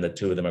beautiful, and the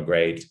two of them are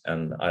great.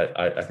 And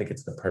I think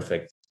it's the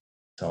perfect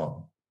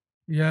song.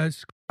 Yeah,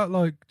 it's quite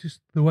like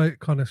just the way it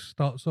kind of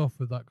starts off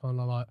with that kind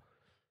of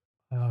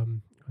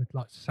with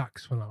like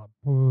saxophone, like,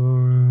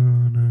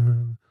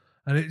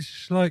 and it's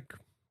just like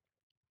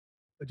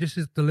just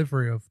his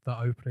delivery of that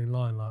opening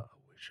line, like "I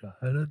wish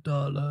I had a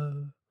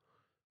dollar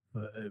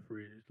for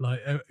every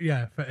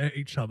for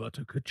each time I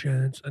took a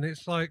chance," and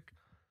it's like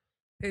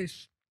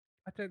it's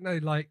I don't know,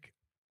 like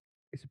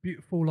it's a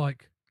beautiful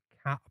like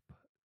cap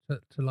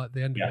to like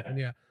the end of it, and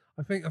Yeah. yeah,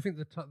 I think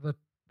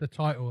the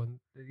title and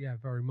yeah,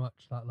 very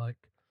much that like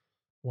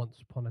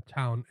Once Upon a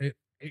Town,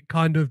 it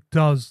kind of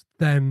does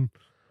then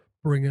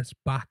bring us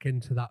back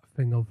into that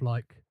thing of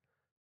like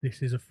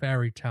this is a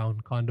fairy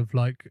town, kind of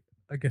like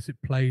I guess it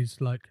plays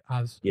like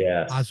as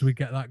Yes. we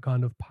get that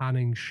kind of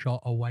panning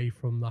shot away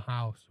from the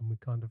house and we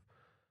kind of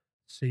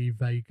see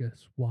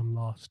Vegas one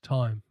last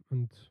time.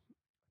 And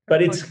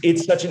But like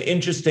it's such an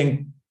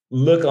interesting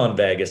look on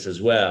Vegas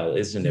as well,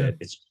 isn't yeah, it?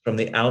 It's from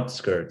the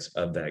outskirts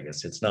of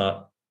Vegas. It's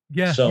not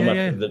yeah, so yeah, much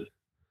yeah. of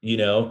you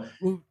know,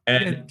 Well, yeah,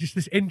 and just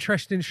this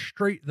interesting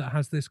street that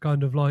has this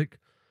kind of like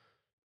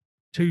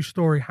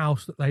two-story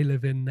house that they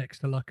live in next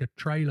to like a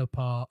trailer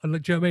park. And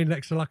like, do you know what I mean?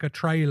 Next to like a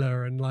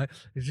trailer, and like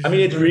it's I just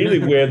mean, it's really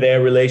where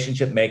their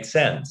relationship makes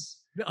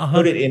sense. uh-huh.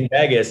 Put it in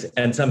Vegas,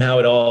 and somehow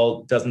it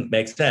all doesn't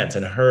make sense.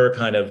 And her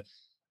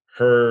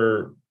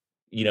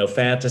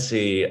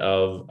fantasy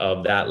of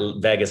that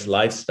Vegas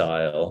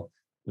lifestyle,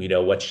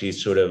 what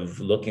she's sort of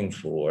looking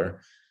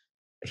for,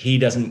 he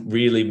doesn't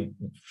really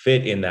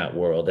fit in that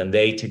world, and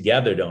they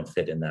together don't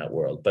fit in that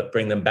world. But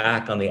bring them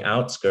back on the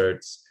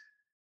outskirts,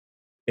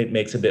 it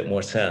makes a bit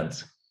more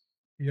sense.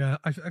 Yeah,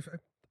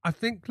 I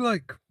think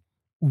like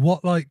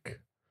what like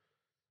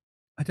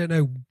I don't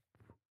know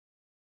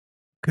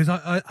because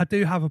I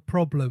do have a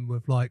problem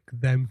with like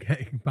them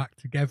getting back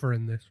together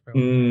in this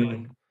film.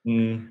 Like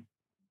Mm,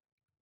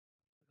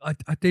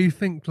 mm. I do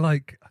think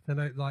like I don't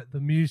know like the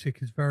music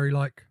is very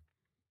like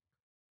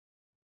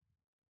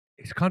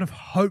it's kind of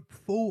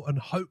hopeful and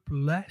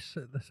hopeless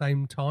at the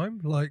same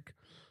time. Like,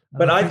 and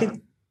But I I think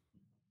think,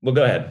 well,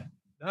 go ahead.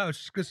 no, I was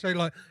just gonna say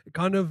like it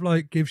kind of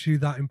like gives you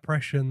that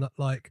impression that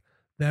like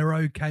they're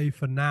okay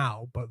for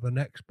now, but the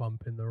next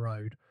bump in the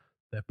road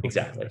they're probably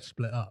Exactly. gonna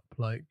split up.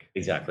 Like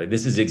Exactly.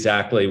 This is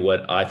exactly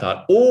what I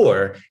thought.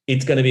 Or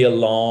it's going to be a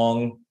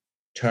long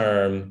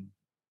term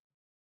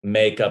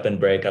make up and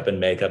break up and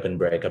make up and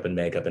break up and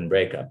make up and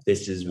break up.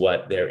 This is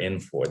what they're in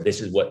for. This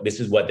is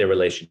what their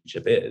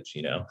relationship is.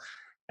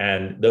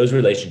 And those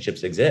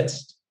relationships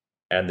exist,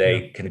 and yeah,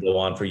 they can go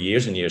on for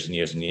years and years and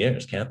years and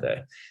years, can't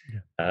they?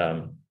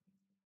 yeah,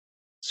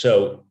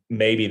 So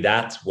maybe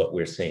that's what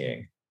we're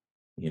seeing.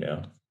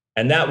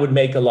 And that would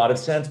make a lot of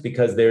sense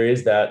because there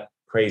is that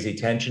crazy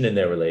tension in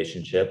their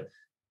relationship.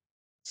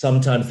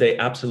 Sometimes they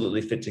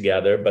absolutely fit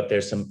together, but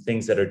there's some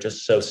things that are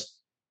just so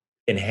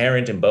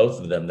inherent in both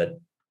of them that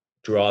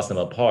draws them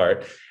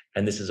apart.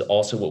 And this is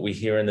also what we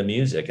hear in the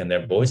music and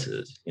their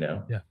voices.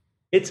 yeah.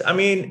 It's, I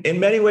mean, in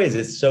many ways,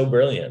 it's so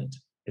brilliant.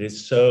 It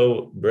is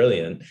so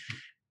brilliant.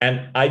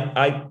 And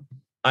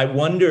I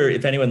wonder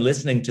if anyone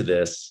listening to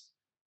this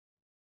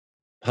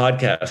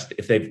podcast,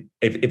 if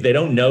they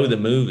don't know the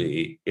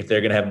movie, if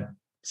they're going to have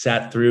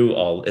sat through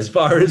all as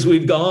far as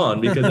we've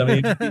gone, because I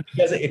mean,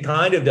 because it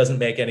kind of doesn't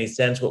make any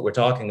sense what we're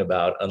talking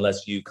about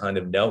unless you kind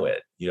of know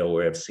it,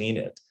 or have seen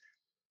it.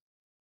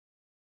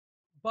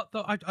 But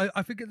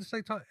I think at the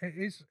same time it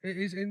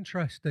is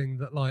interesting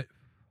that like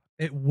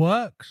it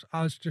works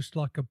as just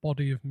like a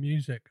body of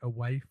music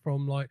away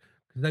from like,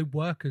 because they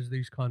work as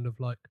these kind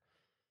of like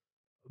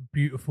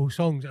beautiful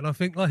songs, and I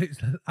think like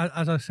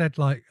as I said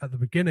like at the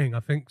beginning, I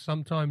think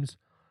sometimes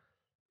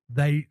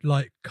they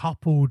like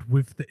coupled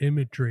with the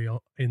imagery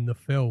in the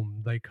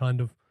film, they kind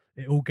of,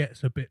 it all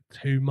gets a bit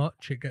too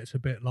much. It gets a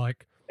bit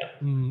like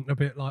a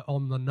bit like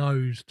on the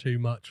nose too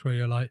much, where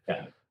you're like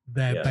Yeah.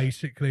 they're Yeah.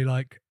 basically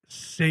like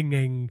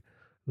singing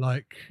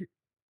like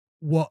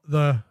what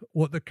the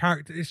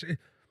character is.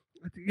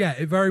 Yeah,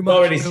 it very I've much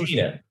already feels, seen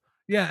it.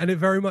 yeah, and it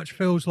very much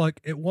feels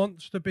like it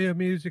wants to be a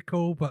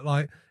musical, but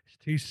like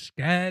it's too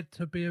scared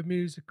to be a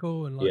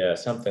musical, and like, Yeah,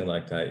 something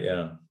like that.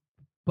 Yeah.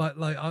 but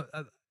like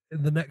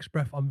in the next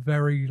breath, I'm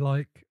very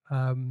like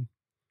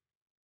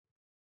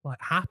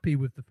happy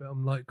with the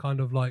film, like kind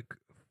of like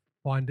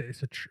find it,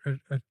 it's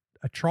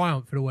a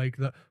triumph in a way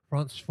that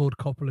Francis Ford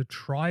Coppola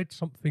tried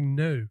something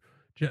new. Do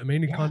you know what I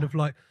mean? He kind of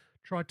like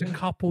tried to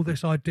couple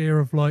this idea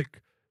of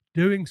like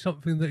doing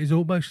something that is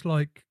almost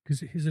like, because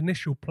his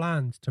initial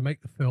plans to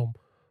make the film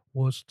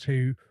was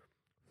to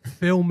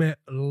film it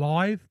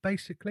live,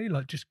 basically,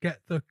 like just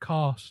get the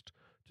cast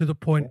to the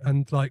point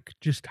and like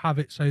just have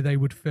it so they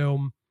would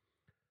film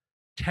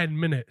 10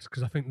 minutes,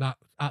 because I think that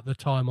at the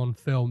time on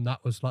film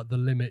that was like the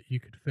limit you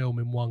could film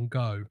in one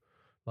go,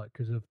 like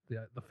because of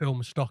the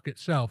film stock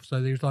itself.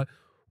 So there was like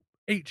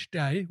each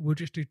day we'll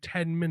just do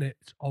 10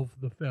 minutes of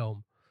the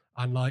film,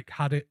 and like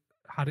had it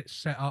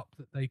set up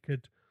that they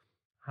could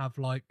have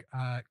like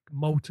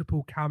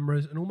multiple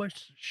cameras and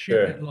almost shoot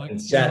it Sure. like, And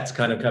you know, sets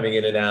kind of coming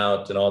in and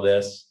out and all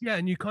this. yeah,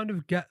 and you kind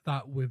of get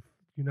that with,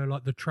 you know,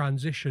 like the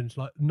transitions,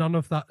 like none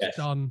of that's Yes.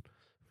 done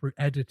through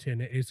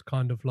editing. It is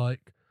kind of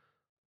like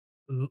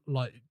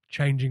like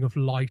changing of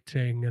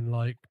lighting and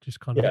like just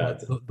kind of Yeah. like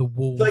the It's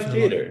walls like are like,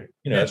 theater,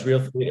 yeah, it's real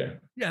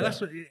theater. yeah, Yeah.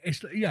 that's what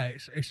it's, yeah,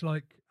 it's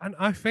like, and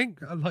I think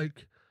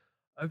like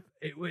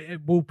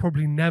it will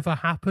probably never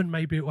happen.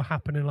 Maybe it will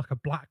happen in like a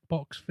black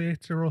box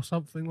theater or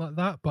something like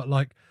that, but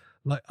like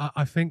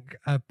I think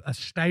a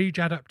stage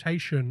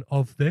adaptation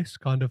of this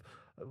kind of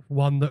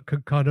one that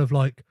could kind of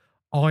like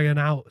iron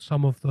out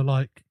some of the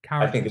like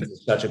I think character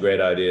it's such a great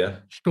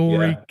idea.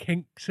 story Yeah.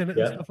 kinks in it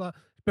and Yeah. stuff like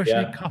that,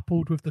 especially Yeah.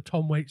 coupled with the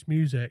Tom Waits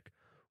music,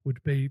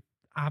 would be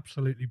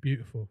absolutely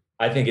beautiful.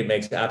 I think it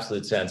makes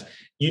absolute sense.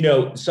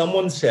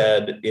 Someone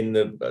said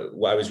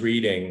while I was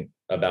reading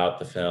about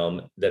the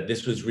film that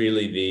this was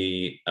really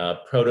the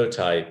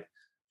prototype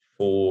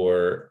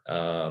for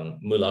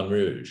Moulin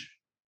Rouge.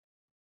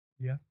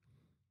 Yeah.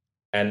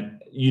 And,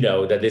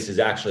 that this is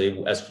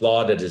actually, as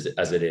flawed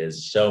as it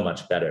is, so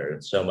much better,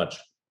 so much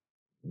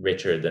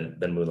richer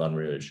than Moulin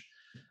Rouge.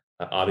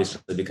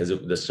 Obviously, because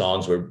the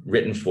songs were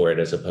written for it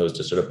as opposed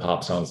to sort of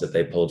pop songs that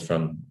they pulled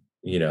from,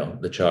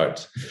 the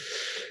charts.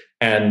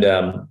 And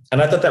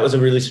I thought that was a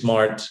really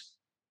smart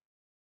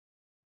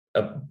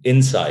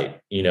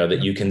insight, that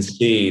you can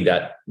see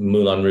that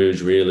Moulin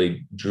Rouge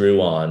really drew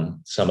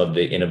on some of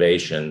the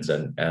innovations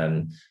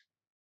and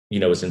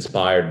was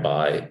inspired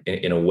by,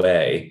 in a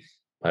way,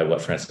 by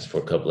what Francis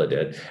Ford Coppola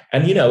did.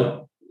 And,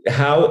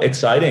 how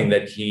exciting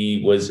that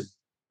he was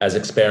as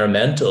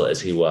experimental as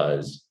he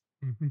was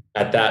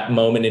at that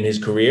moment in his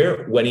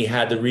career when he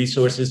had the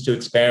resources to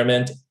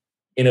experiment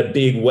in a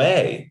big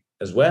way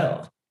as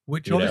well.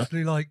 Which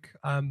obviously like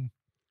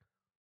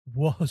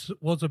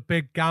was a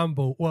big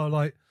gamble. Well,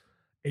 like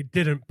it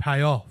didn't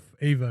pay off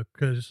either,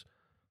 because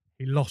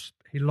he lost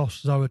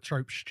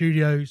Zoetrope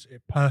Studios.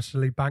 It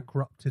personally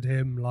bankrupted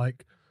him.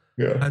 Like,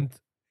 Yeah. and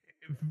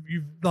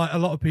you like a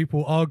lot of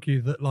people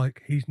argue that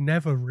like he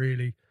never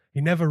really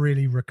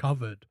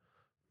recovered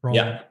from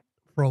Yeah.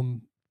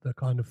 from the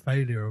kind of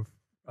failure of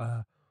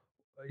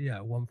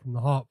One from the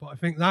Heart. But I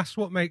think that's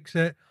what makes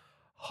it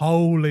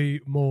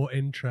wholly more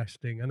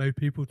interesting. I know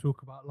people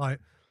talk about like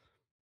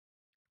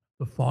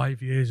the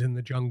 5 years in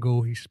the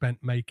jungle he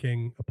spent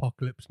making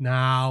Apocalypse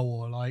Now,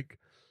 or like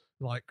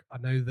I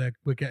know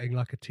we're getting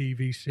like a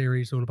TV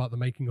series all about the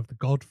making of The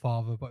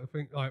Godfather. But I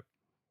think like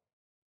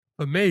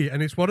for me,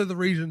 and it's one of the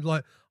reasons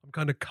like I'm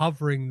kind of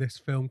covering this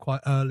film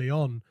quite early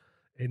on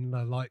in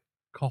the like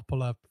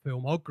Coppola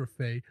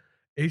filmography,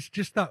 is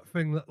just that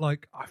thing that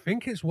like I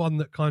think it's one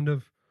that kind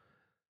of,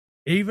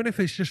 even if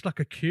it's just like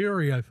a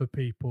curio for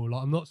people,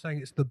 like I'm not saying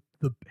it's the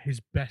his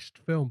best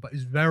film, but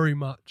it's very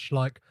much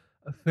like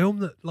a film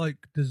that like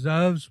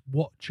deserves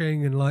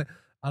watching, and like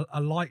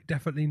a light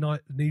definitely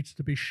needs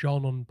to be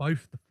shone on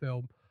both the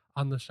film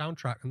and the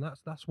soundtrack. And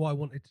that's why I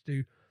wanted to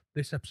do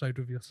this episode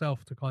with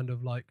yourself, to kind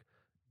of like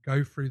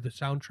go through the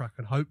soundtrack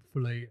and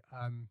hopefully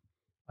I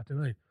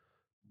don't know,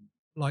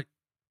 like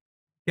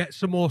get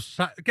some more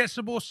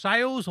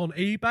sales on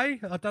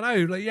eBay. I don't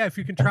know. Like, yeah, if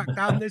you can track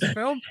down this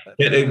film,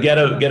 Get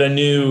a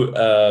new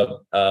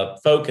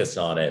focus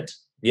on it.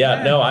 Yeah,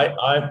 yeah, no,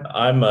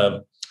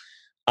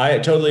 I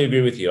totally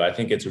agree with you. I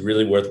think it's a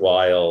really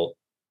worthwhile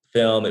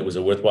film. It was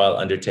a worthwhile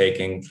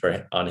undertaking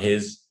on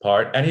his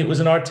part, and it was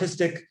an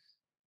artistic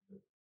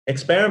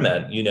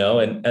experiment,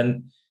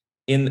 and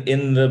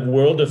in the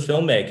world of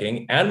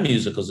filmmaking and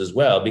musicals as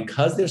well,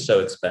 because they're so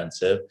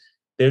expensive,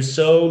 there's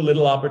so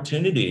little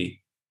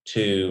opportunity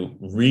to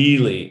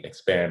really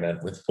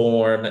experiment with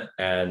form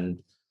and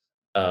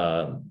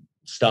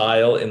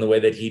style in the way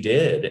that he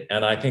did.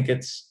 And I think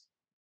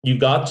you've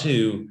got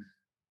to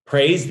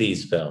praise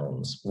these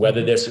films,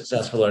 whether they're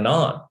successful or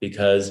not,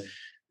 because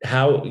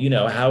how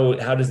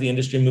does the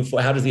industry move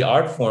forward? How does the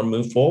art form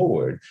move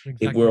forward if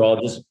exactly. we're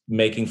all just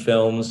making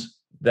films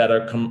that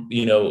are,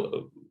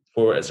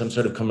 for some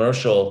sort of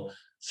commercial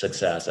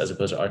success as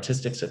opposed to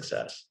artistic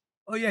success?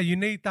 Oh yeah, you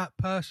need that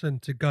person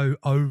to go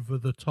over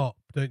the top,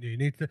 don't you?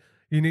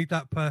 You need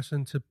that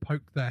person to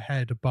poke their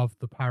head above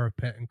the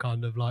parapet and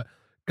kind of like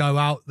go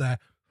out there,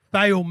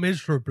 fail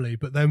miserably,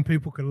 but then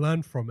people can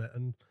learn from it.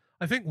 And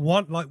I think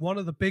one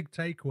of the big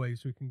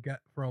takeaways we can get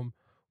from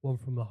One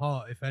from the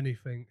Heart, if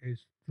anything,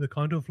 is the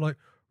kind of like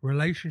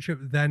relationship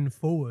then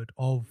forward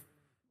of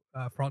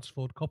Francis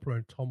Ford Coppola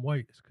and Tom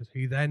Waits, because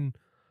he then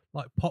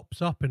like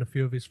pops up in a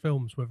few of his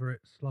films, whether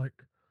it's like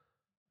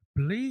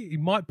he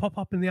might pop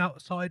up in The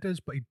Outsiders,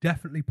 but he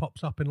definitely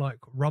pops up in like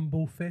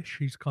Rumblefish.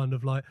 He's kind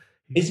of like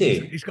Is he?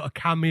 he's got a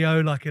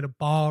cameo like in a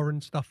bar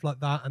and stuff like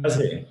that. And Is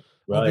then he?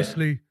 Right.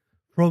 obviously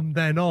from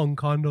then on,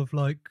 kind of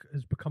like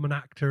has become an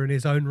actor in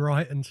his own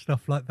right and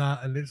stuff like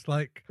that. And it's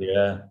like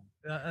Yeah.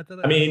 I don't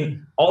I know.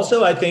 mean,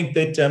 also, I think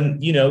that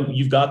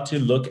you've got to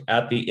look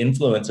at the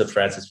influence of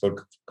Francis Ford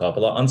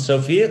Coppola on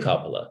Sofia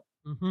Coppola.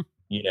 Mm-hmm.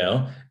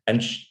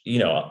 And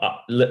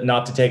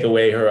not to take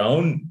away her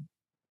own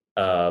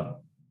uh,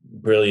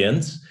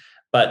 brilliance,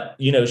 but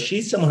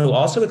she's someone who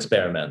also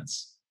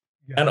experiments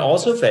Yeah. and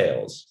also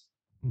fails,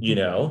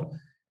 Mhm.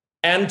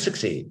 and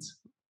succeeds,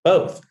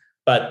 both.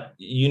 But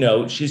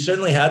she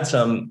certainly had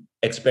some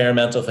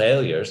experimental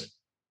failures.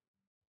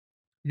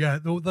 Yeah,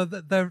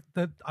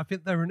 I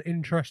think they're an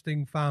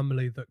interesting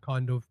family that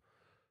kind of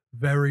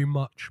very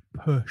much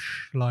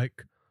push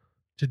like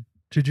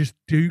to just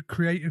do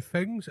creative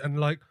things. And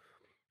like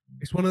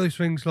it's one of those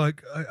things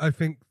like I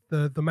think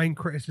the main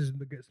criticism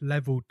that gets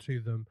leveled to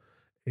them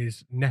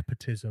is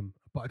nepotism,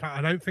 but I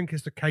don't think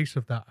it's the case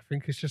of that. I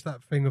think it's just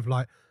that thing of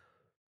like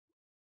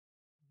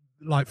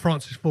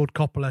Francis Ford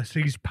Coppola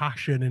sees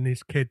passion in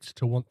his kids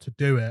to want to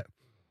do it,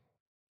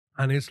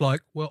 and it's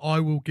like, well, I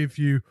will give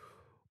you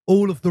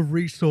all of the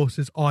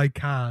resources I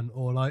can,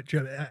 or like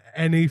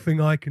anything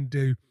I can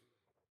do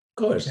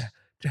Of course, to,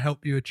 to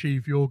help you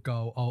achieve your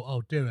goal.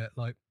 I'll do it.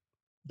 Like,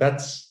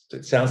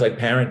 it sounds like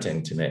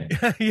parenting to me.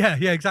 yeah,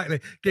 exactly.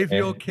 Give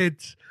your Okay?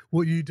 kids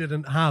what you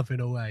didn't have in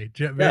a way.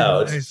 Do you know what I mean?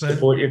 No, Like, it's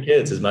support your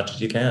kids as much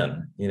as you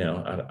can.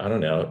 I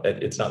don't know.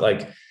 It's not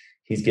like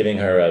he's giving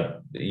her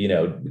a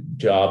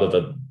job of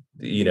a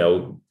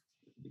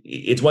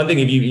it's one thing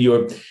if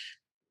you're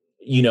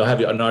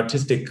have an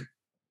artistic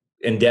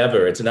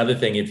endeavor. It's another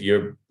thing if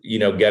you're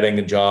getting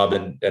a job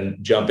and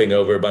jumping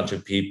over a bunch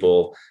of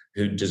people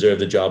who deserve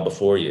the job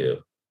before you.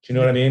 Do you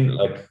know what I yeah. mean?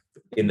 Like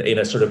in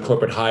a sort of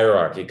corporate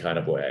hierarchy kind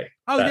of way.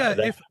 Oh yeah.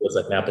 That feels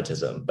like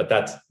nepotism, but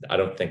that's I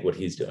don't think what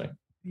he's doing.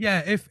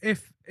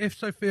 If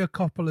Sophia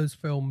Coppola's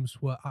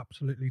films were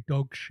absolutely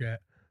dog shit,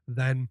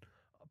 then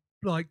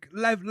like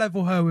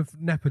level her with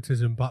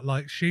nepotism. But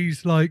like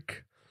she's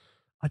like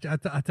I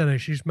don't know.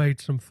 She's made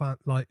some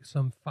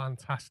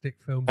fantastic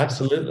films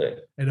Absolutely.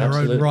 in her own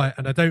Absolutely. right,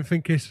 and I don't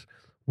think it's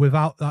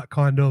without that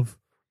kind of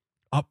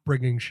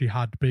upbringing she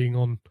had, being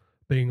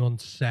on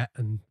set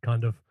and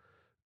kind of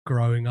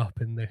growing up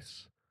in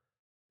this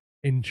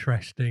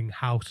interesting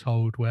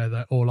household where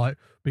they're or like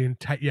being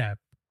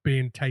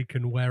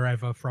taken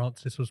wherever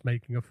Francis was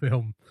making a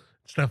film,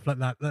 stuff like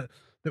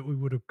that we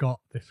would have got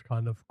this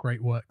kind of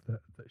great work that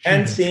she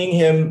And did. seeing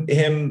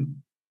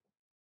him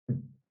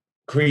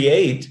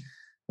create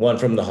One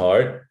from the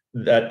Heart,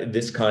 that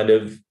this kind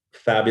of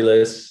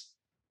fabulous,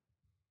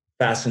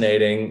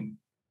 fascinating,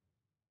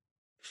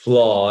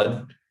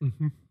 flawed,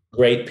 Hmm.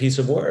 great piece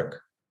of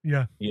work.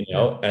 Yeah,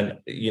 yeah, And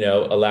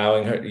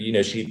allowing her,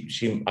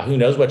 she who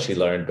knows what she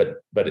learned,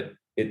 but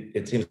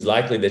it seems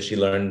likely that she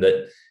learned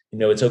that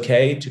it's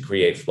okay to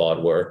create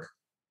flawed work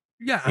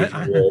yeah,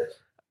 if you're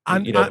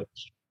and you know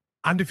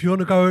and if you want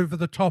to go over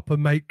the top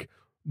and make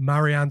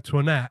Marie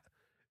Antoinette,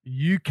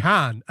 you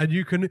can, and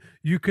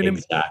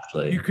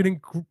exactly. you can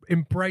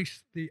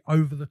embrace the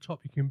over the top.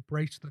 You can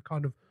embrace the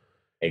kind of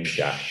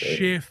Exactly.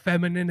 sheer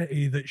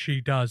femininity that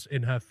she does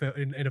in her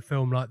in a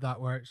film like that,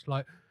 where it's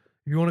like,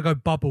 if you want to go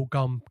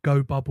bubblegum,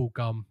 go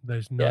bubblegum.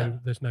 Yeah.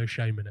 There's no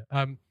shame in it.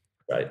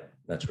 Right.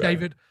 That's right.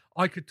 David,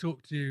 I could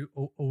talk to you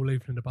all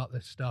evening about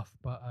this stuff,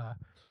 but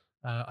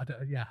I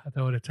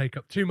don't want to take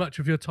up too much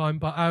of your time.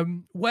 But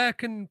where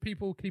can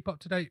people keep up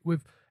to date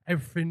with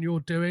everything you're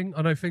doing?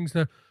 I know things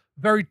are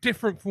very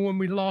different from when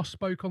we last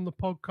spoke on the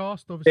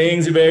podcast. Obviously,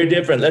 Things are very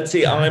different. Let's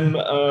see. I'm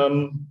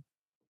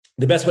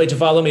the best way to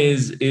follow me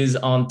is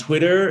on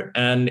Twitter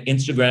and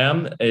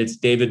Instagram. It's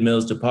David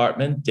Mills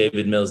Department,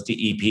 David Mills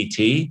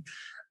DEPT.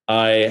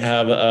 I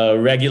have a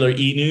regular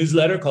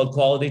e-newsletter called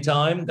Quality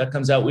Time that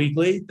comes out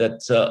weekly.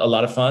 That's a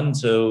lot of fun.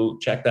 So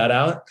check that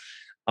out.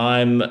 I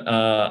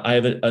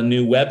have a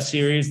new web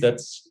series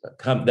that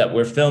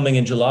we're filming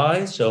in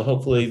July. So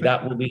hopefully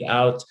that will be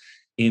out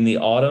in the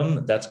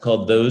autumn. That's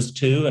called Those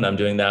Two. And I'm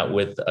doing that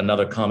with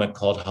another comic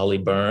called Holly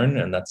Byrne.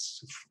 And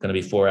that's going to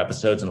be 4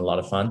 episodes and a lot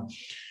of fun.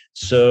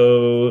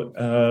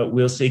 So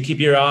we'll see. Keep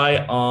your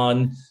eye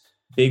on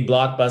big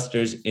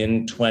blockbusters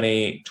in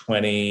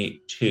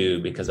 2022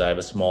 because I have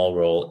a small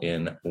role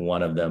in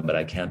one of them, but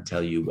I can't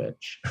tell you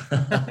which.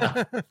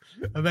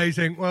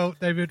 Amazing. Well,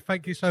 David,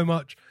 thank you so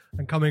much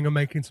and coming and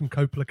making some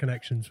Coppola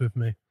connections with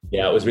me.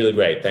 Yeah, it was really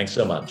great. Thanks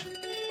so much.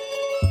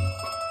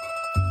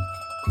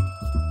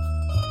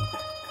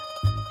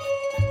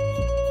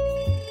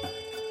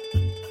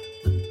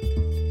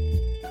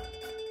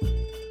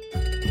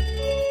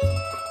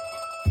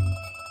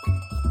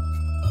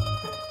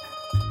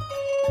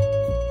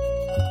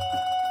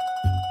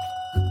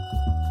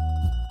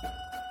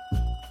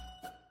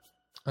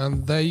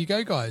 And there you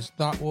go, guys.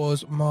 That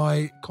was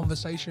my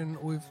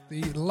conversation with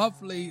the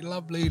lovely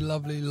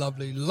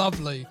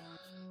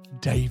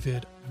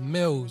David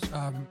Mills.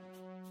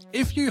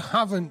 If you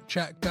haven't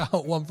checked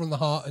out One from the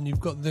Heart and you've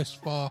got this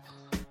far,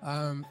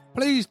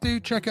 please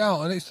do check it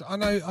out. And I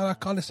know I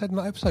kind of said in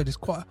that episode, it's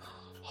quite a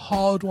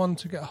hard one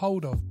to get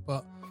hold of,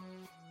 but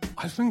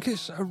I think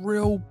it's a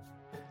real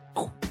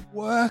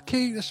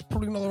quirky, that's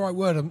probably not the right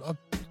word. I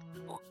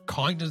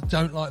kind of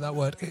don't like that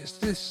word. It's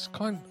this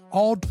kind of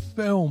odd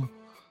film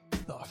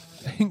that I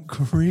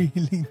think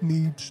really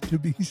needs to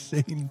be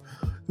seen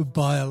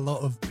by a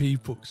lot of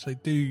people. So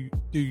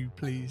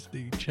please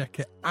do check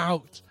it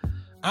out.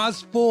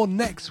 As for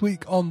next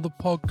week on the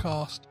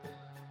podcast,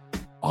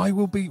 I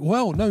will be,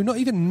 well, no, not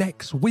even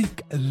next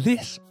week.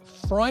 This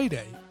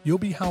Friday, you'll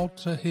be able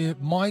to hear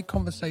my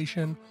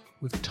conversation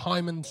with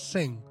Timon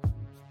Singh,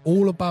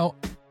 all about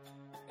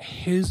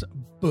his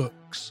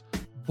books,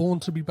 Born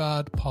to be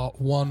Bad,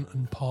 Part 1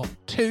 and Part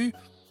 2.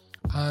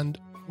 And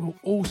we'll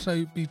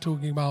also be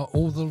talking about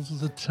all of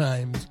the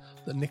times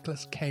that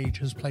Nicolas Cage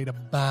has played a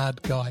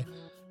bad guy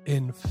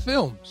in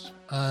films.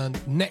 And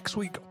next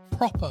week,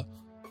 proper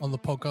on the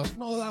podcast.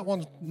 No, that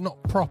one's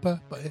not proper,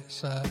 but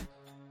it's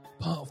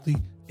part of the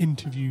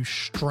interview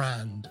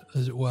strand,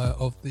 as it were,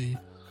 of the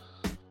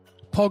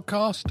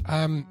podcast.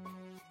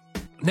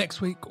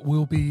 Next week,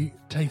 we'll be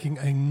taking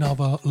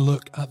another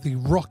look at the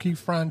Rocky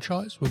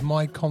franchise with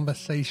my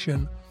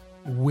conversation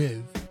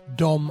with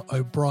Dom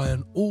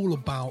O'Brien, all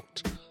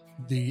about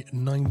the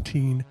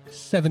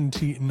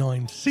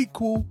 1979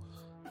 sequel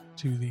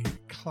to the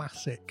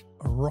classic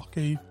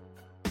Rocky,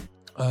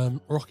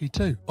 Rocky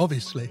 2,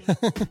 obviously.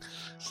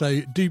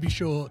 So do be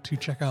sure to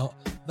check out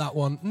that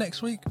one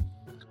next week.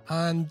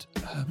 And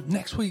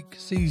next week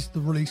sees the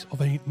release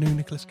of a new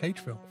Nicolas Cage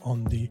film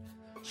on the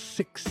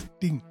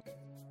 16th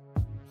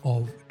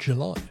of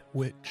July,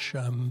 which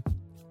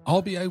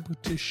I'll be able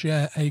to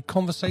share a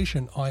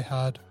conversation I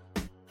had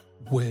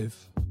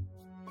with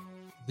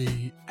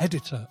the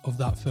editor of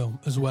that film,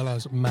 as well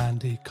as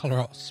Mandy, Colour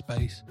Out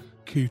Space,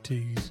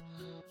 Cooties,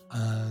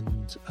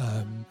 and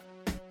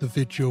The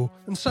Vigil,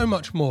 and so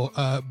much more.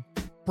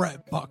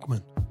 Brett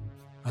Buckman.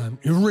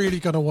 You're really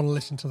going to want to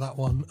listen to that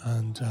one,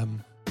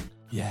 and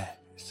yeah,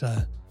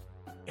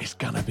 it's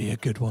going to be a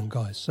good one,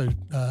 guys. So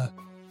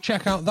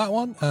check out that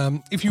one.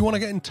 If you want to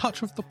get in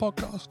touch with the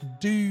podcast,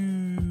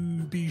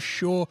 do be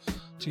sure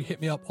to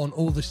hit me up on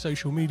all the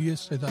social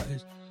medias. So that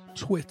is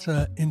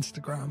Twitter,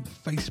 Instagram,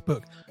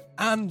 Facebook,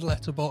 and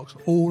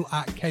Letterboxd, all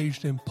at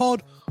Caged In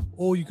Pod.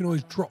 Or you can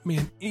always drop me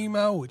an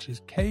email, which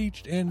is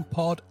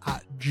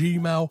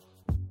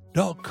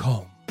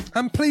cagedinpod@gmail.com.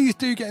 And please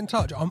do get in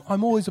touch.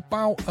 I'm always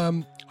about,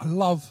 I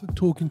love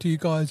talking to you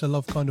guys. I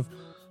love kind of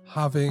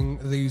having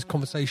these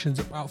conversations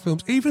about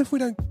films, even if we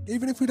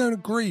don't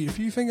agree. If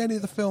you think any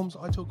of the films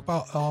I talk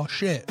about are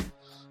shit,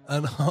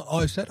 and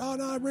I said, oh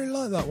no, I really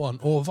like that one,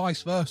 or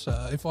vice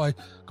versa, if I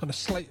kind of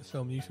slate a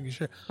film and you think it's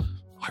shit,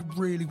 I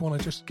really want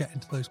to just get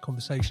into those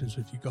conversations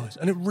with you guys.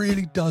 And it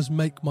really does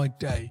make my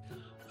day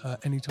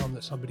anytime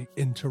that somebody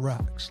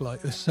interacts.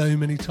 Like, there's so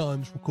many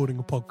times recording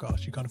a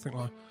podcast, you kind of think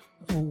like,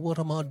 oh, what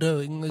am I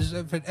doing? Is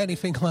there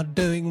anything I'm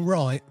doing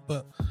right?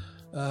 But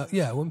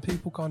yeah, when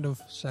people kind of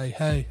say,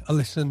 hey, I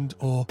listened,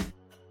 or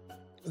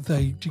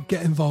they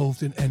get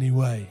involved in any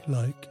way,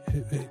 like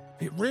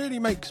it really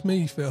makes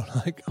me feel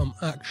like I'm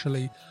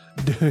actually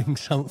doing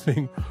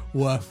something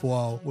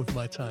worthwhile with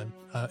my time.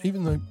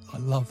 Even though I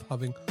love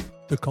having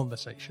the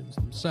conversations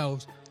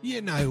themselves,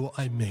 you know what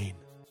I mean.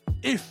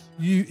 If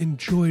you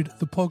enjoyed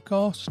the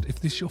podcast,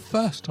 if this is your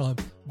first time,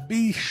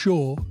 be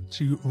sure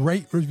to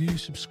rate, review,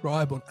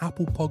 subscribe on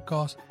Apple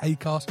Podcasts,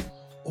 Acast,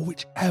 or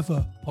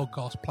whichever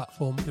podcast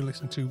platform you're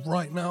listening to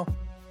right now.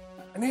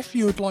 And if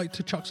you would like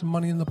to chuck some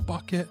money in the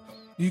bucket,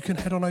 you can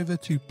head on over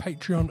to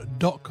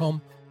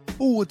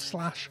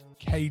patreon.com/Caged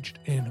Caged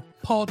In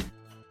Pod.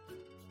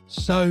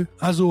 So,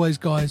 as always,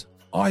 guys,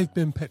 I've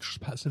been Petrus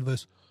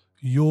Patsilvus,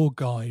 your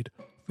guide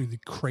through the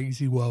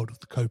crazy world of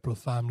the Coppola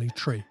family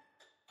tree.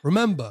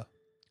 Remember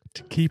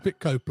to keep it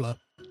Coppola,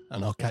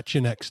 and I'll catch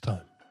you next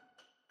time.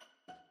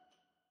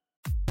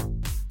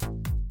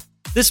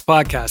 This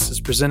podcast is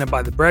presented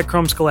by the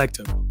Breadcrumbs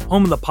Collective,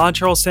 home of the Pod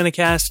Charles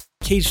Cinecast,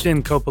 Caged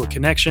In Coppola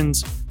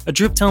Connections, A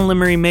Driptown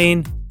Limerick,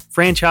 Maine,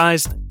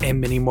 Franchised, and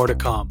many more to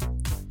come.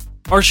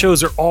 Our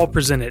shows are all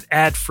presented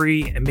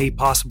ad-free and made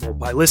possible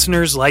by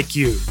listeners like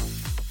you.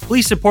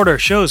 Please support our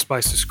shows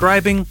by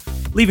subscribing,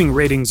 leaving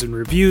ratings and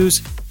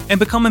reviews, and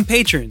becoming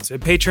patrons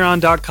at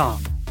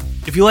patreon.com.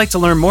 If you'd like to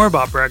learn more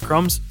about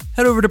Breadcrumbs,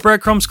 head over to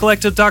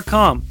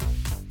breadcrumbscollective.com.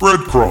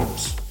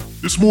 Breadcrumbs.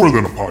 It's more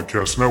than a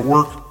podcast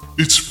network.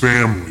 It's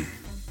family.